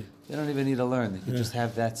heavy. They don't even need to learn. They can just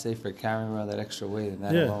have that sefer carrying around that extra weight, and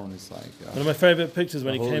that alone is like. One of my favorite pictures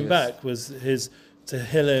when he came back was his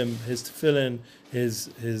Tehillim, his tefillin, his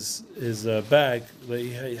bag that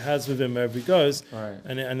he has with him wherever he goes,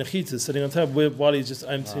 and the chitas sitting on top while he's just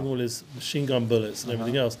emptying all his machine gun bullets and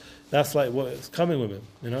everything else. That's like what's coming with him,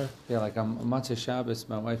 Yeah, like on Motzei Shabbos,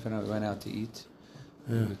 my wife and I went out to eat.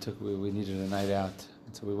 Yeah. We needed a night out,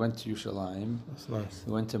 and so we went to Yerushalayim. That's nice.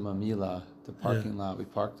 We went to Mamila, the parking lot. We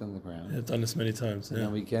parked on the ground. Yeah, I've done this many times. And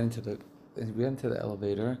then we get into the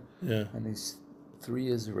elevator. Yeah. And these 3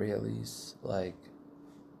 Israelis, it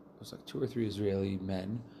was like 2 or 3 Israeli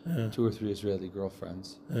men, 2 or 3 Israeli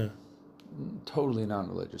girlfriends. Yeah. totally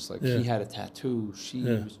non-religious. Like he had a tattoo. She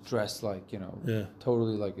was dressed like,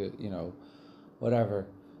 totally like a, whatever.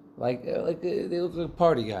 Like they look like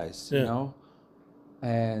party guys, you know?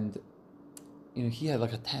 And, he had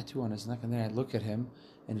like a tattoo on his neck, and then I look at him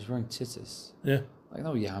and he's wearing tzitzis. Yeah. Like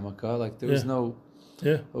no yarmulke. Like there was no...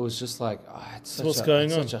 Yeah, it was just like, it's such what's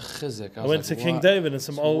going on? Such a chizik. I went to King David and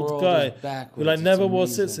some old guy who never wore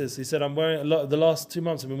tzitzis. He said, "I'm wearing the last 2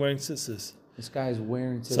 months. I've been wearing tzitzis." This guy is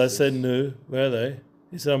wearing tzitzis. So I said, "No, where are they?"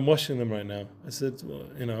 He said, "I'm washing them right now." I said, well,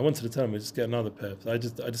 I wanted to tell him, just get another pair. I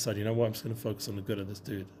decided, you know what? I'm just going to focus on the good of this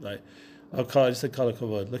dude. Like, I just said, "Kala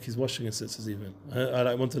kavod." Look, he's washing his tzitzis even.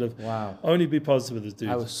 I wanted to only be positive with this dude.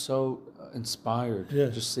 I was so inspired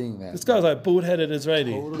just seeing that. This guy's like bald-headed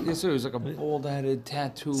Israeli. Yes, sir. He was like a bald-headed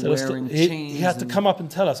tattoo-wearing chains. He had to come up and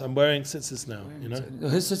tell us, "I'm wearing tzitzis now."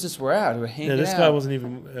 His tzitzis were out. They were hanging out. This guy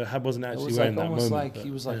wasn't actually wearing that moment. Like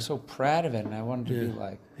he was like so proud of it, and I wanted to be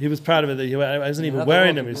like. He was proud of it. I wasn't even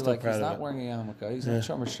wearing them. He was still proud of it. He's not wearing a yarmulke. He's not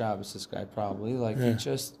Shomer Shabbos. This guy probably he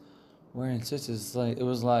just wearing tzitzis. Like it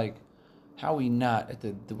was like. How we not at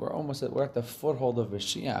we're at the foothold of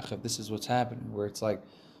Mashiach if this is what's happening, where it's like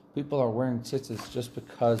people are wearing tzitzis just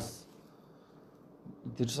because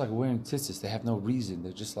they're just like wearing tzitzis. They have no reason.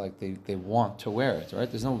 They're just like they want to wear it, right?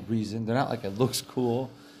 There's no reason. They're not like it looks cool.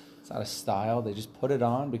 It's not a style. They just put it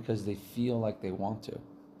on because they feel like they want to.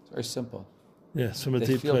 It's very simple. Yeah, it's from a deep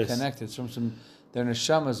place. They feel connected. It's from some. Their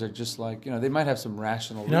neshamas are just like, they might have some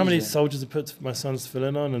rational reason. How many soldiers have put my son's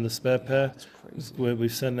tefillin on and the spare pair? It's crazy. Where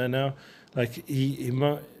we've sent there now. Like,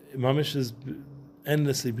 Mamish has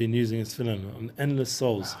endlessly been using his tefillin on endless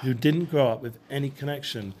souls who didn't grow up with any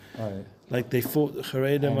connection. Right. Like, they thought the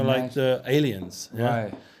Haredim are like the aliens. Yeah?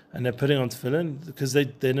 Right. And they're putting on tefillin because their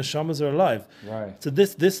neshamas are alive. Right. So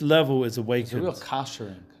this level is awakened. It's a real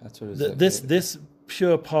koshering. That's what it is. This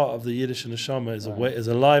pure part of the Yiddish neshama is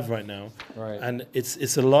alive right now, and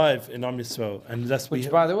it's alive in Am Yisrael, and that's which.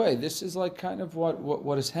 By the way, this is like kind of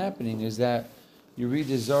what is happening is that you read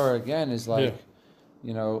the Zohar again is like,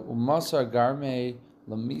 moser garme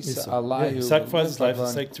lamisa Eliyahu. He sacrificed his life for the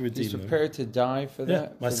sake to redeem them. He's prepared to die for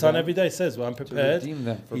that. My son every day says, "Well, I'm prepared."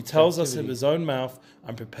 He tells us in his own mouth,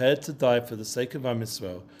 "I'm prepared to die for the sake of Am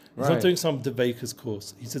Yisrael." He's not doing some Devekus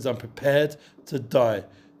course. He says, "I'm prepared to die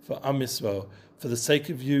for Am Yisrael." For the sake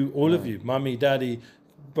of you, all of you, mommy, daddy,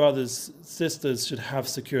 brothers, sisters should have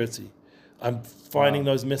security. I'm finding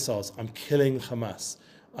those missiles. I'm killing Hamas.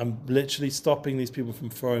 I'm literally stopping these people from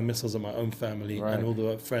throwing missiles at my own family and all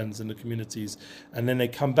the friends and the communities. And then they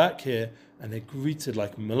come back here and they're greeted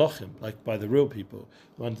like Melochim, like by the real people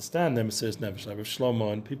who understand their Mesiras Nefesh, like Rav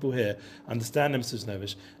Shlomo and people here understand their Mesiras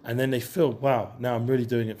Nefesh. And then they feel, wow, now I'm really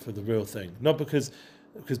doing it for the real thing. Not because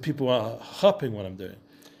people are hopping what I'm doing.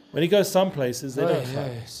 When he goes some places, they don't.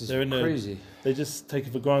 They're crazy. They just take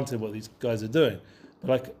it for granted what these guys are doing. But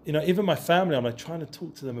like, even my family, I'm like trying to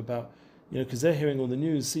talk to them about, because they're hearing all the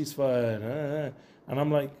news, ceasefire, and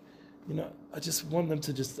I'm like, I just want them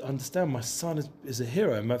to just understand my son is a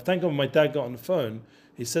hero. And thank God when my dad got on the phone,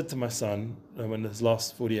 he said to my son, when his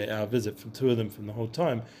last 48-hour visit from two of them from the whole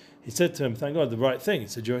time, he said to him, thank God, the right thing. He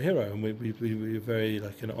said, you're a hero, and we're very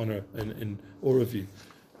like in honor and in awe of you.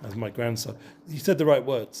 As my grandson, he said the right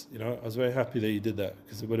words. I was very happy that he did that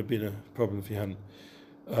because it would have been a problem if he hadn't.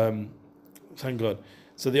 Thank God.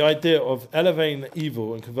 So the idea of elevating the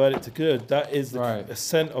evil and convert it to good, that is the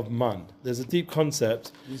ascent of man. There's a deep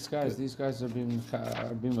concept. These guys are being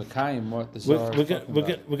Makayim. What the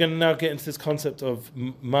we're going to now get into this concept of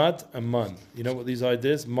mad and man. You know what these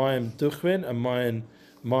ideas? Mayim duchvin and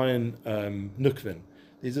mayim nukvin.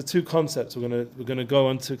 These are two concepts we're going to go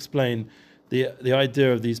on to explain. The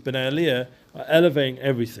idea of these Bnei Aliyah are elevating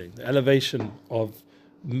everything, the elevation of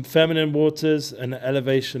feminine waters and the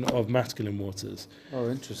elevation of masculine waters. Oh,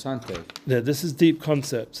 interessante. Yeah, this is deep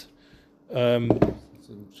concept. Time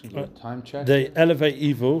check. They elevate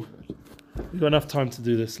evil. We've got enough time to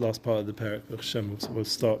do this last part of the Perek. We'll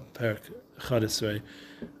start Perek Chadesrei,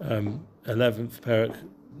 11th Perek.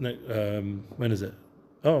 When is it?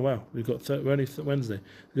 Oh wow, we're only Wednesday.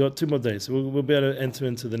 We've got 2 more days, so we'll be able to enter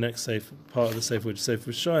into the next part of the sefer, which is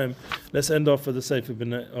sefer Shayim. Let's end off with the sefer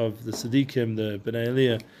of the Tzaddikim, the Bnei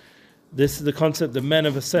Aliyah. This is the concept of men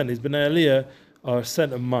of ascent. These Bnei Aliyah are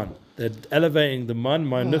ascent of man. They're elevating the man,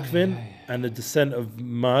 Mayan Nukvin, and the descent of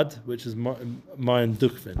Mad, which is Mayan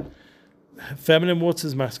Dukvin. Feminine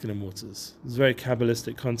waters, masculine waters. It's very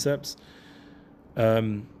Kabbalistic concepts.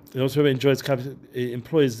 It also employs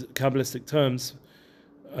Kabbalistic terms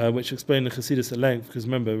which explain the Chassidus at length, because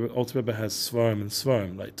remember, Alter Rebbe has Svarim and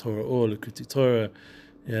Svarim, like Torah Or, Likuti Torah,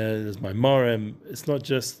 there's my Marem. It's not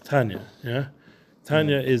just Tanya,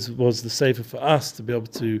 Tanya was the sefer for us to be able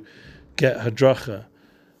to get hadracha.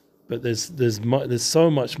 But there's so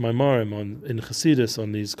much maimarim in Chassidus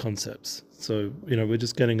on these concepts. So we're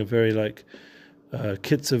just getting a very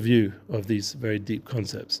kitzer view of these very deep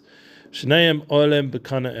concepts. Shneim olem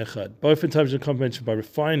bekana echad. Both in terms of comprehension by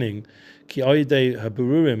refining ki ayidei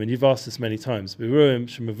habururim, and you've asked this many times. Bururim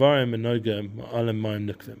shemavarim and nogam alem maim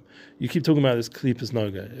nukvim. You keep talking about this klipas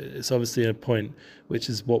noga. It's obviously a point which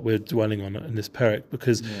is what we're dwelling on in this Perek,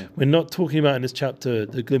 because we're not talking about in this chapter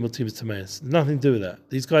the glimel timas tameis. Nothing to do with that.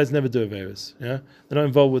 These guys never do averos. Yeah, they're not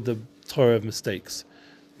involved with the Torah of mistakes.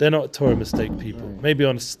 They're not Torah mistake people. Right. Maybe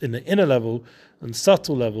in the inner level, on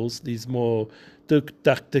subtle levels, these more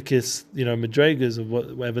dakdikis, madregas of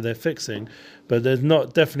whatever they're fixing, but they're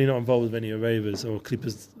definitely not involved with any aravas or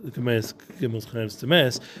klipas kameis gimels chanems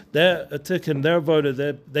tameis. They're a tikkun, they're a voter.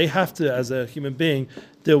 They have to, as a human being,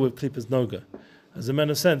 deal with klipas noga, as a man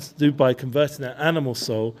of sense, do by converting their animal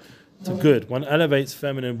soul to good. One elevates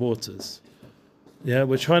feminine waters. Yeah,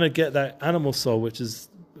 we're trying to get that animal soul, which is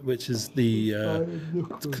the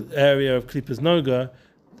area of klipas noga.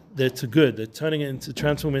 They're to good. They're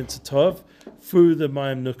transforming it into tov through the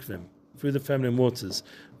mayim nukvim, through the feminine waters.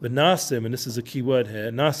 But nasim, and this is a key word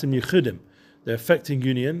here, nasim yichudim. They're affecting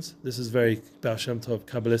unions. This is very Baal Shem Tov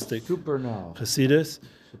Kabbalistic. Supernal. Chasidus.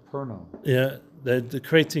 Supernal. Yeah, they're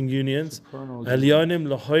creating unions. Elyonim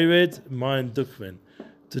lahoired mayim dukvin,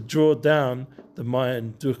 to draw down the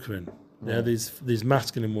mayim dukvin. Yeah, these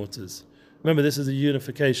masculine waters. Remember, this is a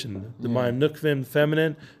unification. The mayim nukvim,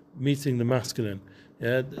 feminine, meeting the masculine.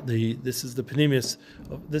 Yeah, this is the panemius.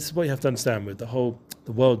 This is what you have to understand with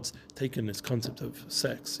the world's taken this concept of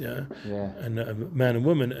sex, and man and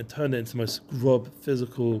woman, and turned it into the most grob,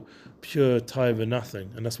 physical, pure taiva nothing,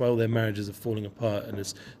 and that's why all their marriages are falling apart, and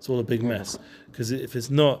it's all a big mess. Because if it's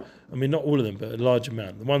not, not all of them, but a large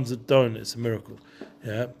amount. The ones that don't, it's a miracle.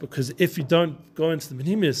 Yeah, because if you don't go into the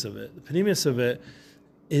panemius of it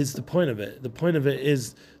is the point of it. The point of it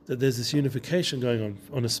is that there's this unification going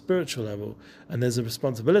on a spiritual level, and there's a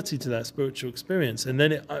responsibility to that spiritual experience, and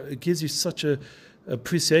then it gives you such a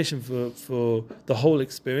appreciation for the whole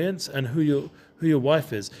experience and who your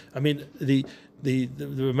wife is. The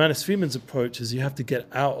Romanis Freeman's approach is you have to get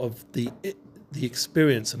out of the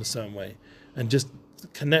experience in a certain way and just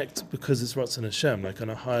connect, because it's Ratzon Hashem, like on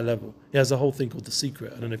a higher level. He has a whole thing called The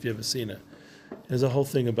Secret. I don't know if you've ever seen it. There's a whole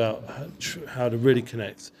thing about how to really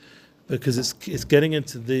connect, because it's getting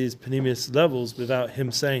into these panemius levels without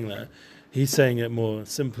him saying that. He's saying it more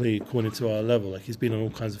simply according to our level. Like, he's been on all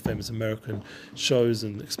kinds of famous American shows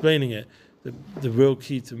and explaining it. The real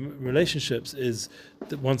key to relationships is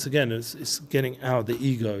that, once again, it's getting out the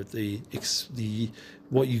ego, the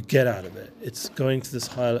what you get out of it. It's going to this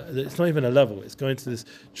higher. It's not even a level. It's going to this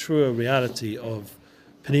truer reality of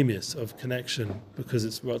panemius, of connection, because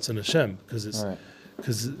it's Ratzon Hashem, because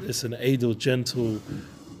it's an edel, gentle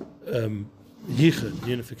yichud,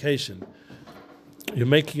 unification. You're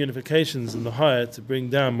making unifications in the higher to bring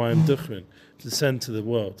down mayim duchrin, to send to the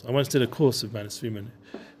world. I once did a course of Manis Freeman.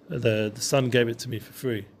 The son gave it to me for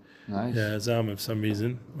free. Nice. Yeah, Zalman, for some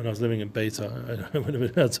reason. When I was living in Beta, I wouldn't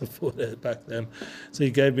have been able to afford it back then. So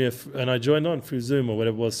he gave me and I joined on through Zoom or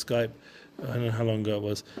whatever it was, Skype. I don't know how long ago it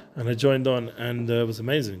was. And I joined on, and it was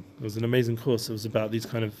amazing. It was an amazing course. It was about these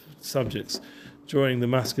kind of subjects, drawing the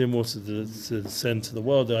masculine water to send to the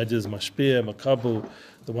world. The ideas of mashpia, makabel,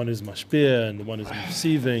 the one who's mashpia and the one who's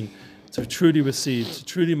receiving, to truly receive, to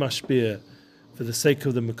truly mashpia, for the sake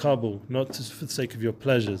of the makabel, not just for the sake of your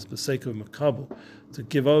pleasures, but the sake of makabel, to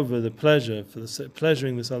give over the pleasure for the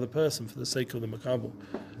pleasuring this other person for the sake of the makabel,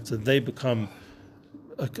 so they become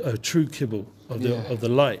a true kibble of the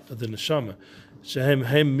light of the neshama. Shehem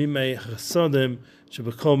hem mimei chasadim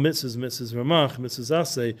shebekol mitzvahs ramach mitzvahs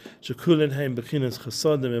asay shekulin hem bechinas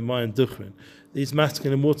chasadim emayim duchrin. These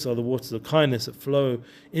masculine waters are the waters of kindness that flow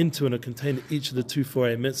into and are contained in each of the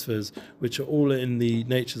 248 mitzvahs, which are all in the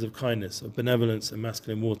natures of kindness, of benevolence and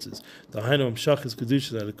masculine waters. Dahainu amshachas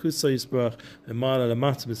kedusha alekusa yisbrach emala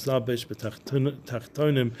lamata mislabesh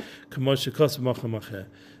betachtonim k'moshe kos b'macham acher.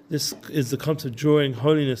 This is the concept of drawing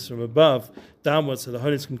holiness from above downwards, so the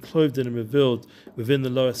holiness can be clothed in and revealed within the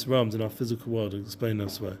lowest realms in our physical world. I'll explain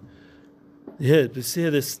this way. Here, but see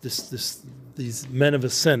here, these men of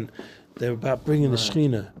ascent. They're about bringing the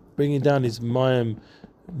Shekhinah, bringing down these mayim,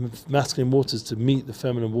 masculine waters to meet the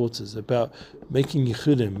feminine waters, about making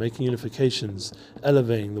yichudim, making unifications,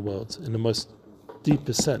 elevating the world in the most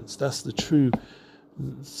deepest sense. That's the true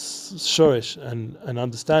shorish and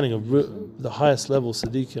understanding of the highest level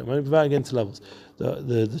tzaddikim. Without getting to levels,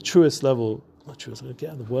 the truest level, not truest, I'm going to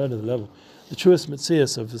get out the word of the level, the truest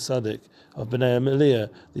mitzias of the tzaddik, of Bnei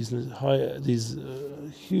Aliyah, these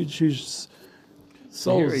huge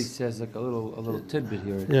So here he souls. says like a little tidbit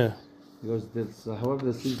here. Yeah. He goes, however,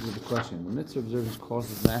 this leads to the question. The mitzvah observance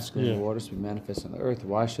causes masculine waters to be manifest on the earth.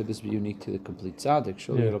 Why should this be unique to the complete tzaddik?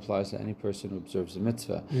 Surely it applies to any person who observes the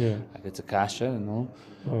mitzvah. Yeah. Like it's a kasha,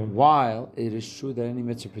 While it is true that any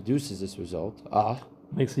mitzvah produces this result,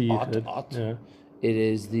 Makes a yichud. Yeah. It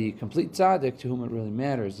is the complete tzaddik to whom it really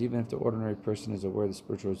matters. Even if the ordinary person is aware of the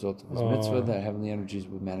spiritual result of his mitzvah, that heavenly energies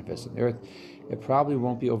will manifest on the earth, it probably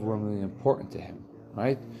won't be overwhelmingly important to him,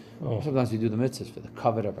 right? Sometimes we do the mitzvahs for the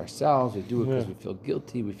covet of ourselves. We do it because we feel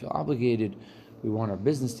guilty, we feel obligated, we want our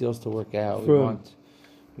business deals to work out.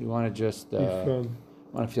 We want to just want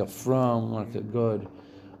to feel from, we want to feel good.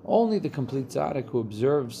 Only the complete tzaddik who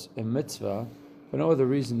observes a mitzvah for no other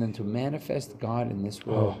reason than to manifest God in this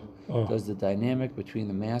world does the dynamic between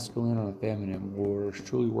the masculine and the feminine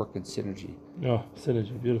truly work in synergy.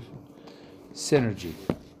 Synergy, beautiful. Synergy.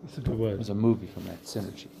 That's a good word. There's a movie from that,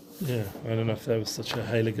 Synergy. Yeah, I don't know if that was such a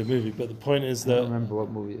highly good movie, but the point is that... I don't remember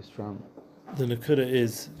what movie it's from. The Nakuda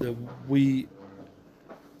is that we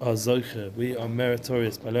are zocher, we are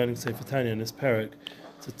meritorious by learning sefer Tanya in this Perek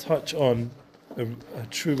to touch on a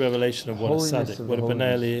true revelation of what a tzaddik, what a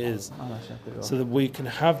Bnei Aliyah is, so that we can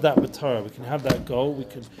have that matara, we can have that goal. We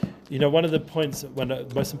can, one of the points,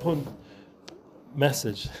 the most important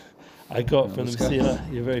message I got from the Messiah,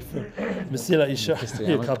 you're very full. Messiah, you should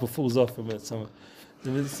a couple falls off from it. Someone.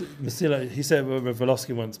 Messiah, he said, Rav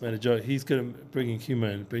Volosky once made a joke. He's good at bringing humor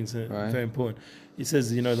and brings it very important. He says,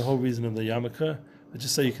 the whole reason of the yarmulke,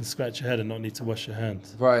 just so you can scratch your head and not need to wash your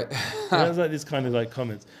hands. Right. It's like these kind of like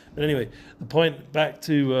comments. But anyway, the point back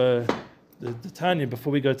to the Tanya,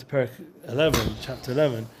 before we go to Perek 11, chapter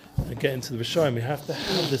 11, and get into the Rishayim, we have to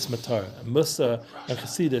have this matara. And moser and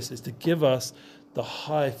Chassidus is to give us the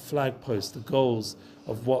high flag post, the goals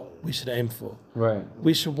of what we should aim for. Right.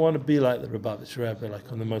 We should want to be like the Lubavitch Rebbe,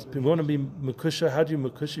 like on the most. We want to be Mekusha. How do you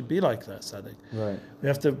Mekusha be like that, Tzaddik? Right.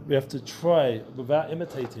 We have to try, without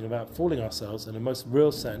imitating, without fooling ourselves, in the most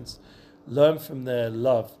real sense, learn from their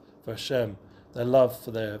love for Hashem, their love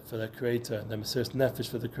for their Creator, and their mesiras nefesh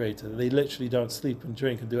for the Creator. They literally don't sleep and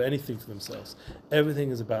drink and do anything for themselves. Everything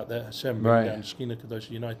is about their Hashem, bringing down Shekhinah Kadosh,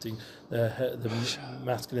 uniting the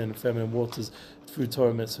masculine and feminine waters through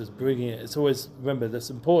Torah mitzvahs, bringing it. It's always, remember, that's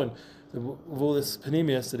important with all this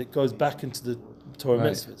panemius, that it goes back into the Torah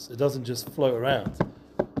mitzvahs. It doesn't just float around.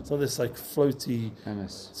 It's not this like floaty,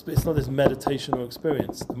 it's not this meditational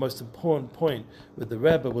experience. The most important point with the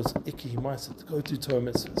Rebbe was Iki Himaisa, to go do Torah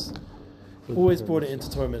mitzvahs. Always brought it into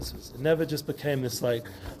Torah mitzvahs. It never just became this like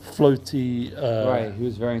floaty... he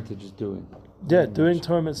was very into just doing. Yeah, doing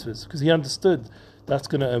Torah mitzvahs. Because he understood that's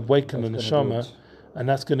going to awaken the neshama, and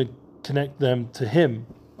that's going to connect them to him,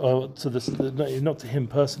 or to not to him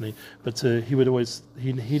personally, but to, he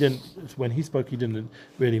didn't, when he spoke, he didn't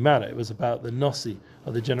really matter. It was about the Nossi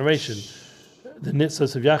of the generation, the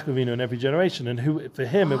Nitzos of Yaakov Avinu in every generation. And for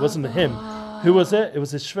him, it wasn't him. Who was it? It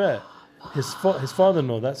was his shver. His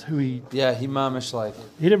father-in-law, that's who he... Yeah, he mamish like...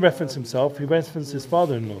 He didn't reference himself, he referenced his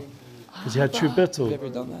father-in-law. Because he had true bittul. Have you ever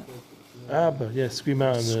done that? Abba, yeah, scream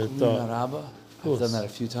out in the dark. Scream out Abba? I've done that a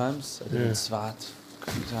few times. I did it in Svat.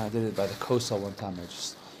 I did it by the Kosel one time. I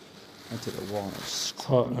just went to the wall and I just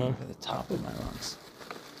screamed at the top of my lungs.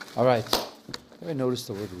 All right. Ever noticed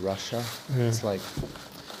the word Russia? Yeah. It's like...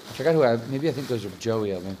 I forgot who I think it was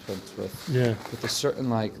Joey I went with. Yeah. With a certain,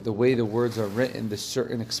 like, the way the words are written, the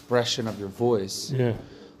certain expression of your voice. Yeah.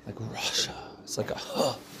 Like Russia. It's like a huh. You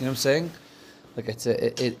know what I'm saying? Like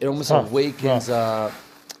it almost awakens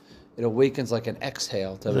it awakens like an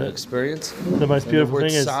exhale to the experience. The most beautiful thing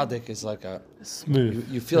is tzaddik is like a smooth.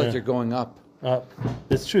 You feel like you're going up.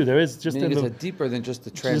 It's true. There is just it's deeper than just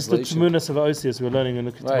the translation. Just the Tmunas of Osius we're learning in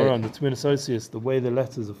the Keturan. The Tmunas Osius, the way the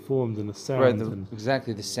letters are formed and the sounds. Right.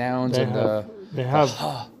 Exactly the sounds and the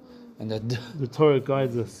Torah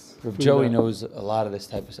guides us. Joey knows a lot of this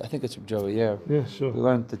type of stuff. I think it's from Joey. Yeah. Yeah, sure. We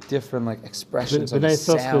learned the different like expressions of the the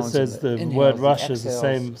sounds. says the word Russia is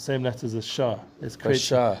the same letters as Shah. It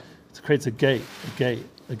creates a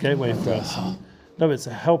gateway for us. No, it's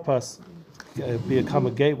to help us become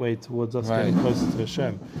a gateway towards us getting closer to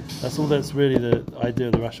Hashem. That's all. That's really the idea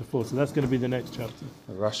of the Russia Force, and that's going to be the next chapter.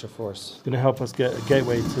 The Russia Force. It's going to help us get a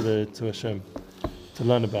gateway to Hashem, to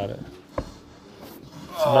learn about it,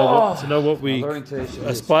 to know what we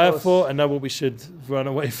aspire for, and know what we should run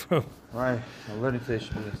away from. Right. Our learning today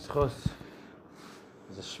should be YITZCHAK.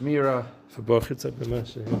 There's a shmira for BORUCH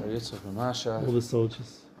MASHA. All the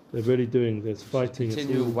soldiers. They're really doing. There's fighting.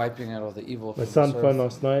 Continue wiping out all the evil. My son phoned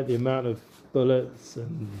last night. The amount of bullets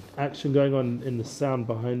and action going on in the sound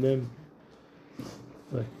behind them.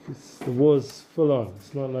 Like the war's full on.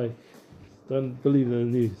 It's not like, don't believe the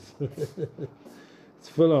news. It's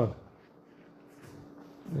full on.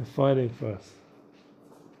 They're fighting for us.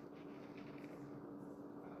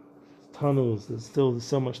 Tunnels. There's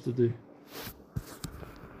so much to do.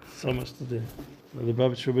 So much to do. Like the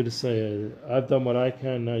Baba Shabbat to say, I've done what I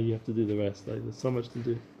can. Now you have to do the rest. Like there's so much to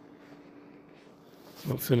do. It's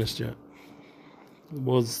not finished yet. The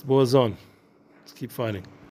war's on. Let's keep fighting.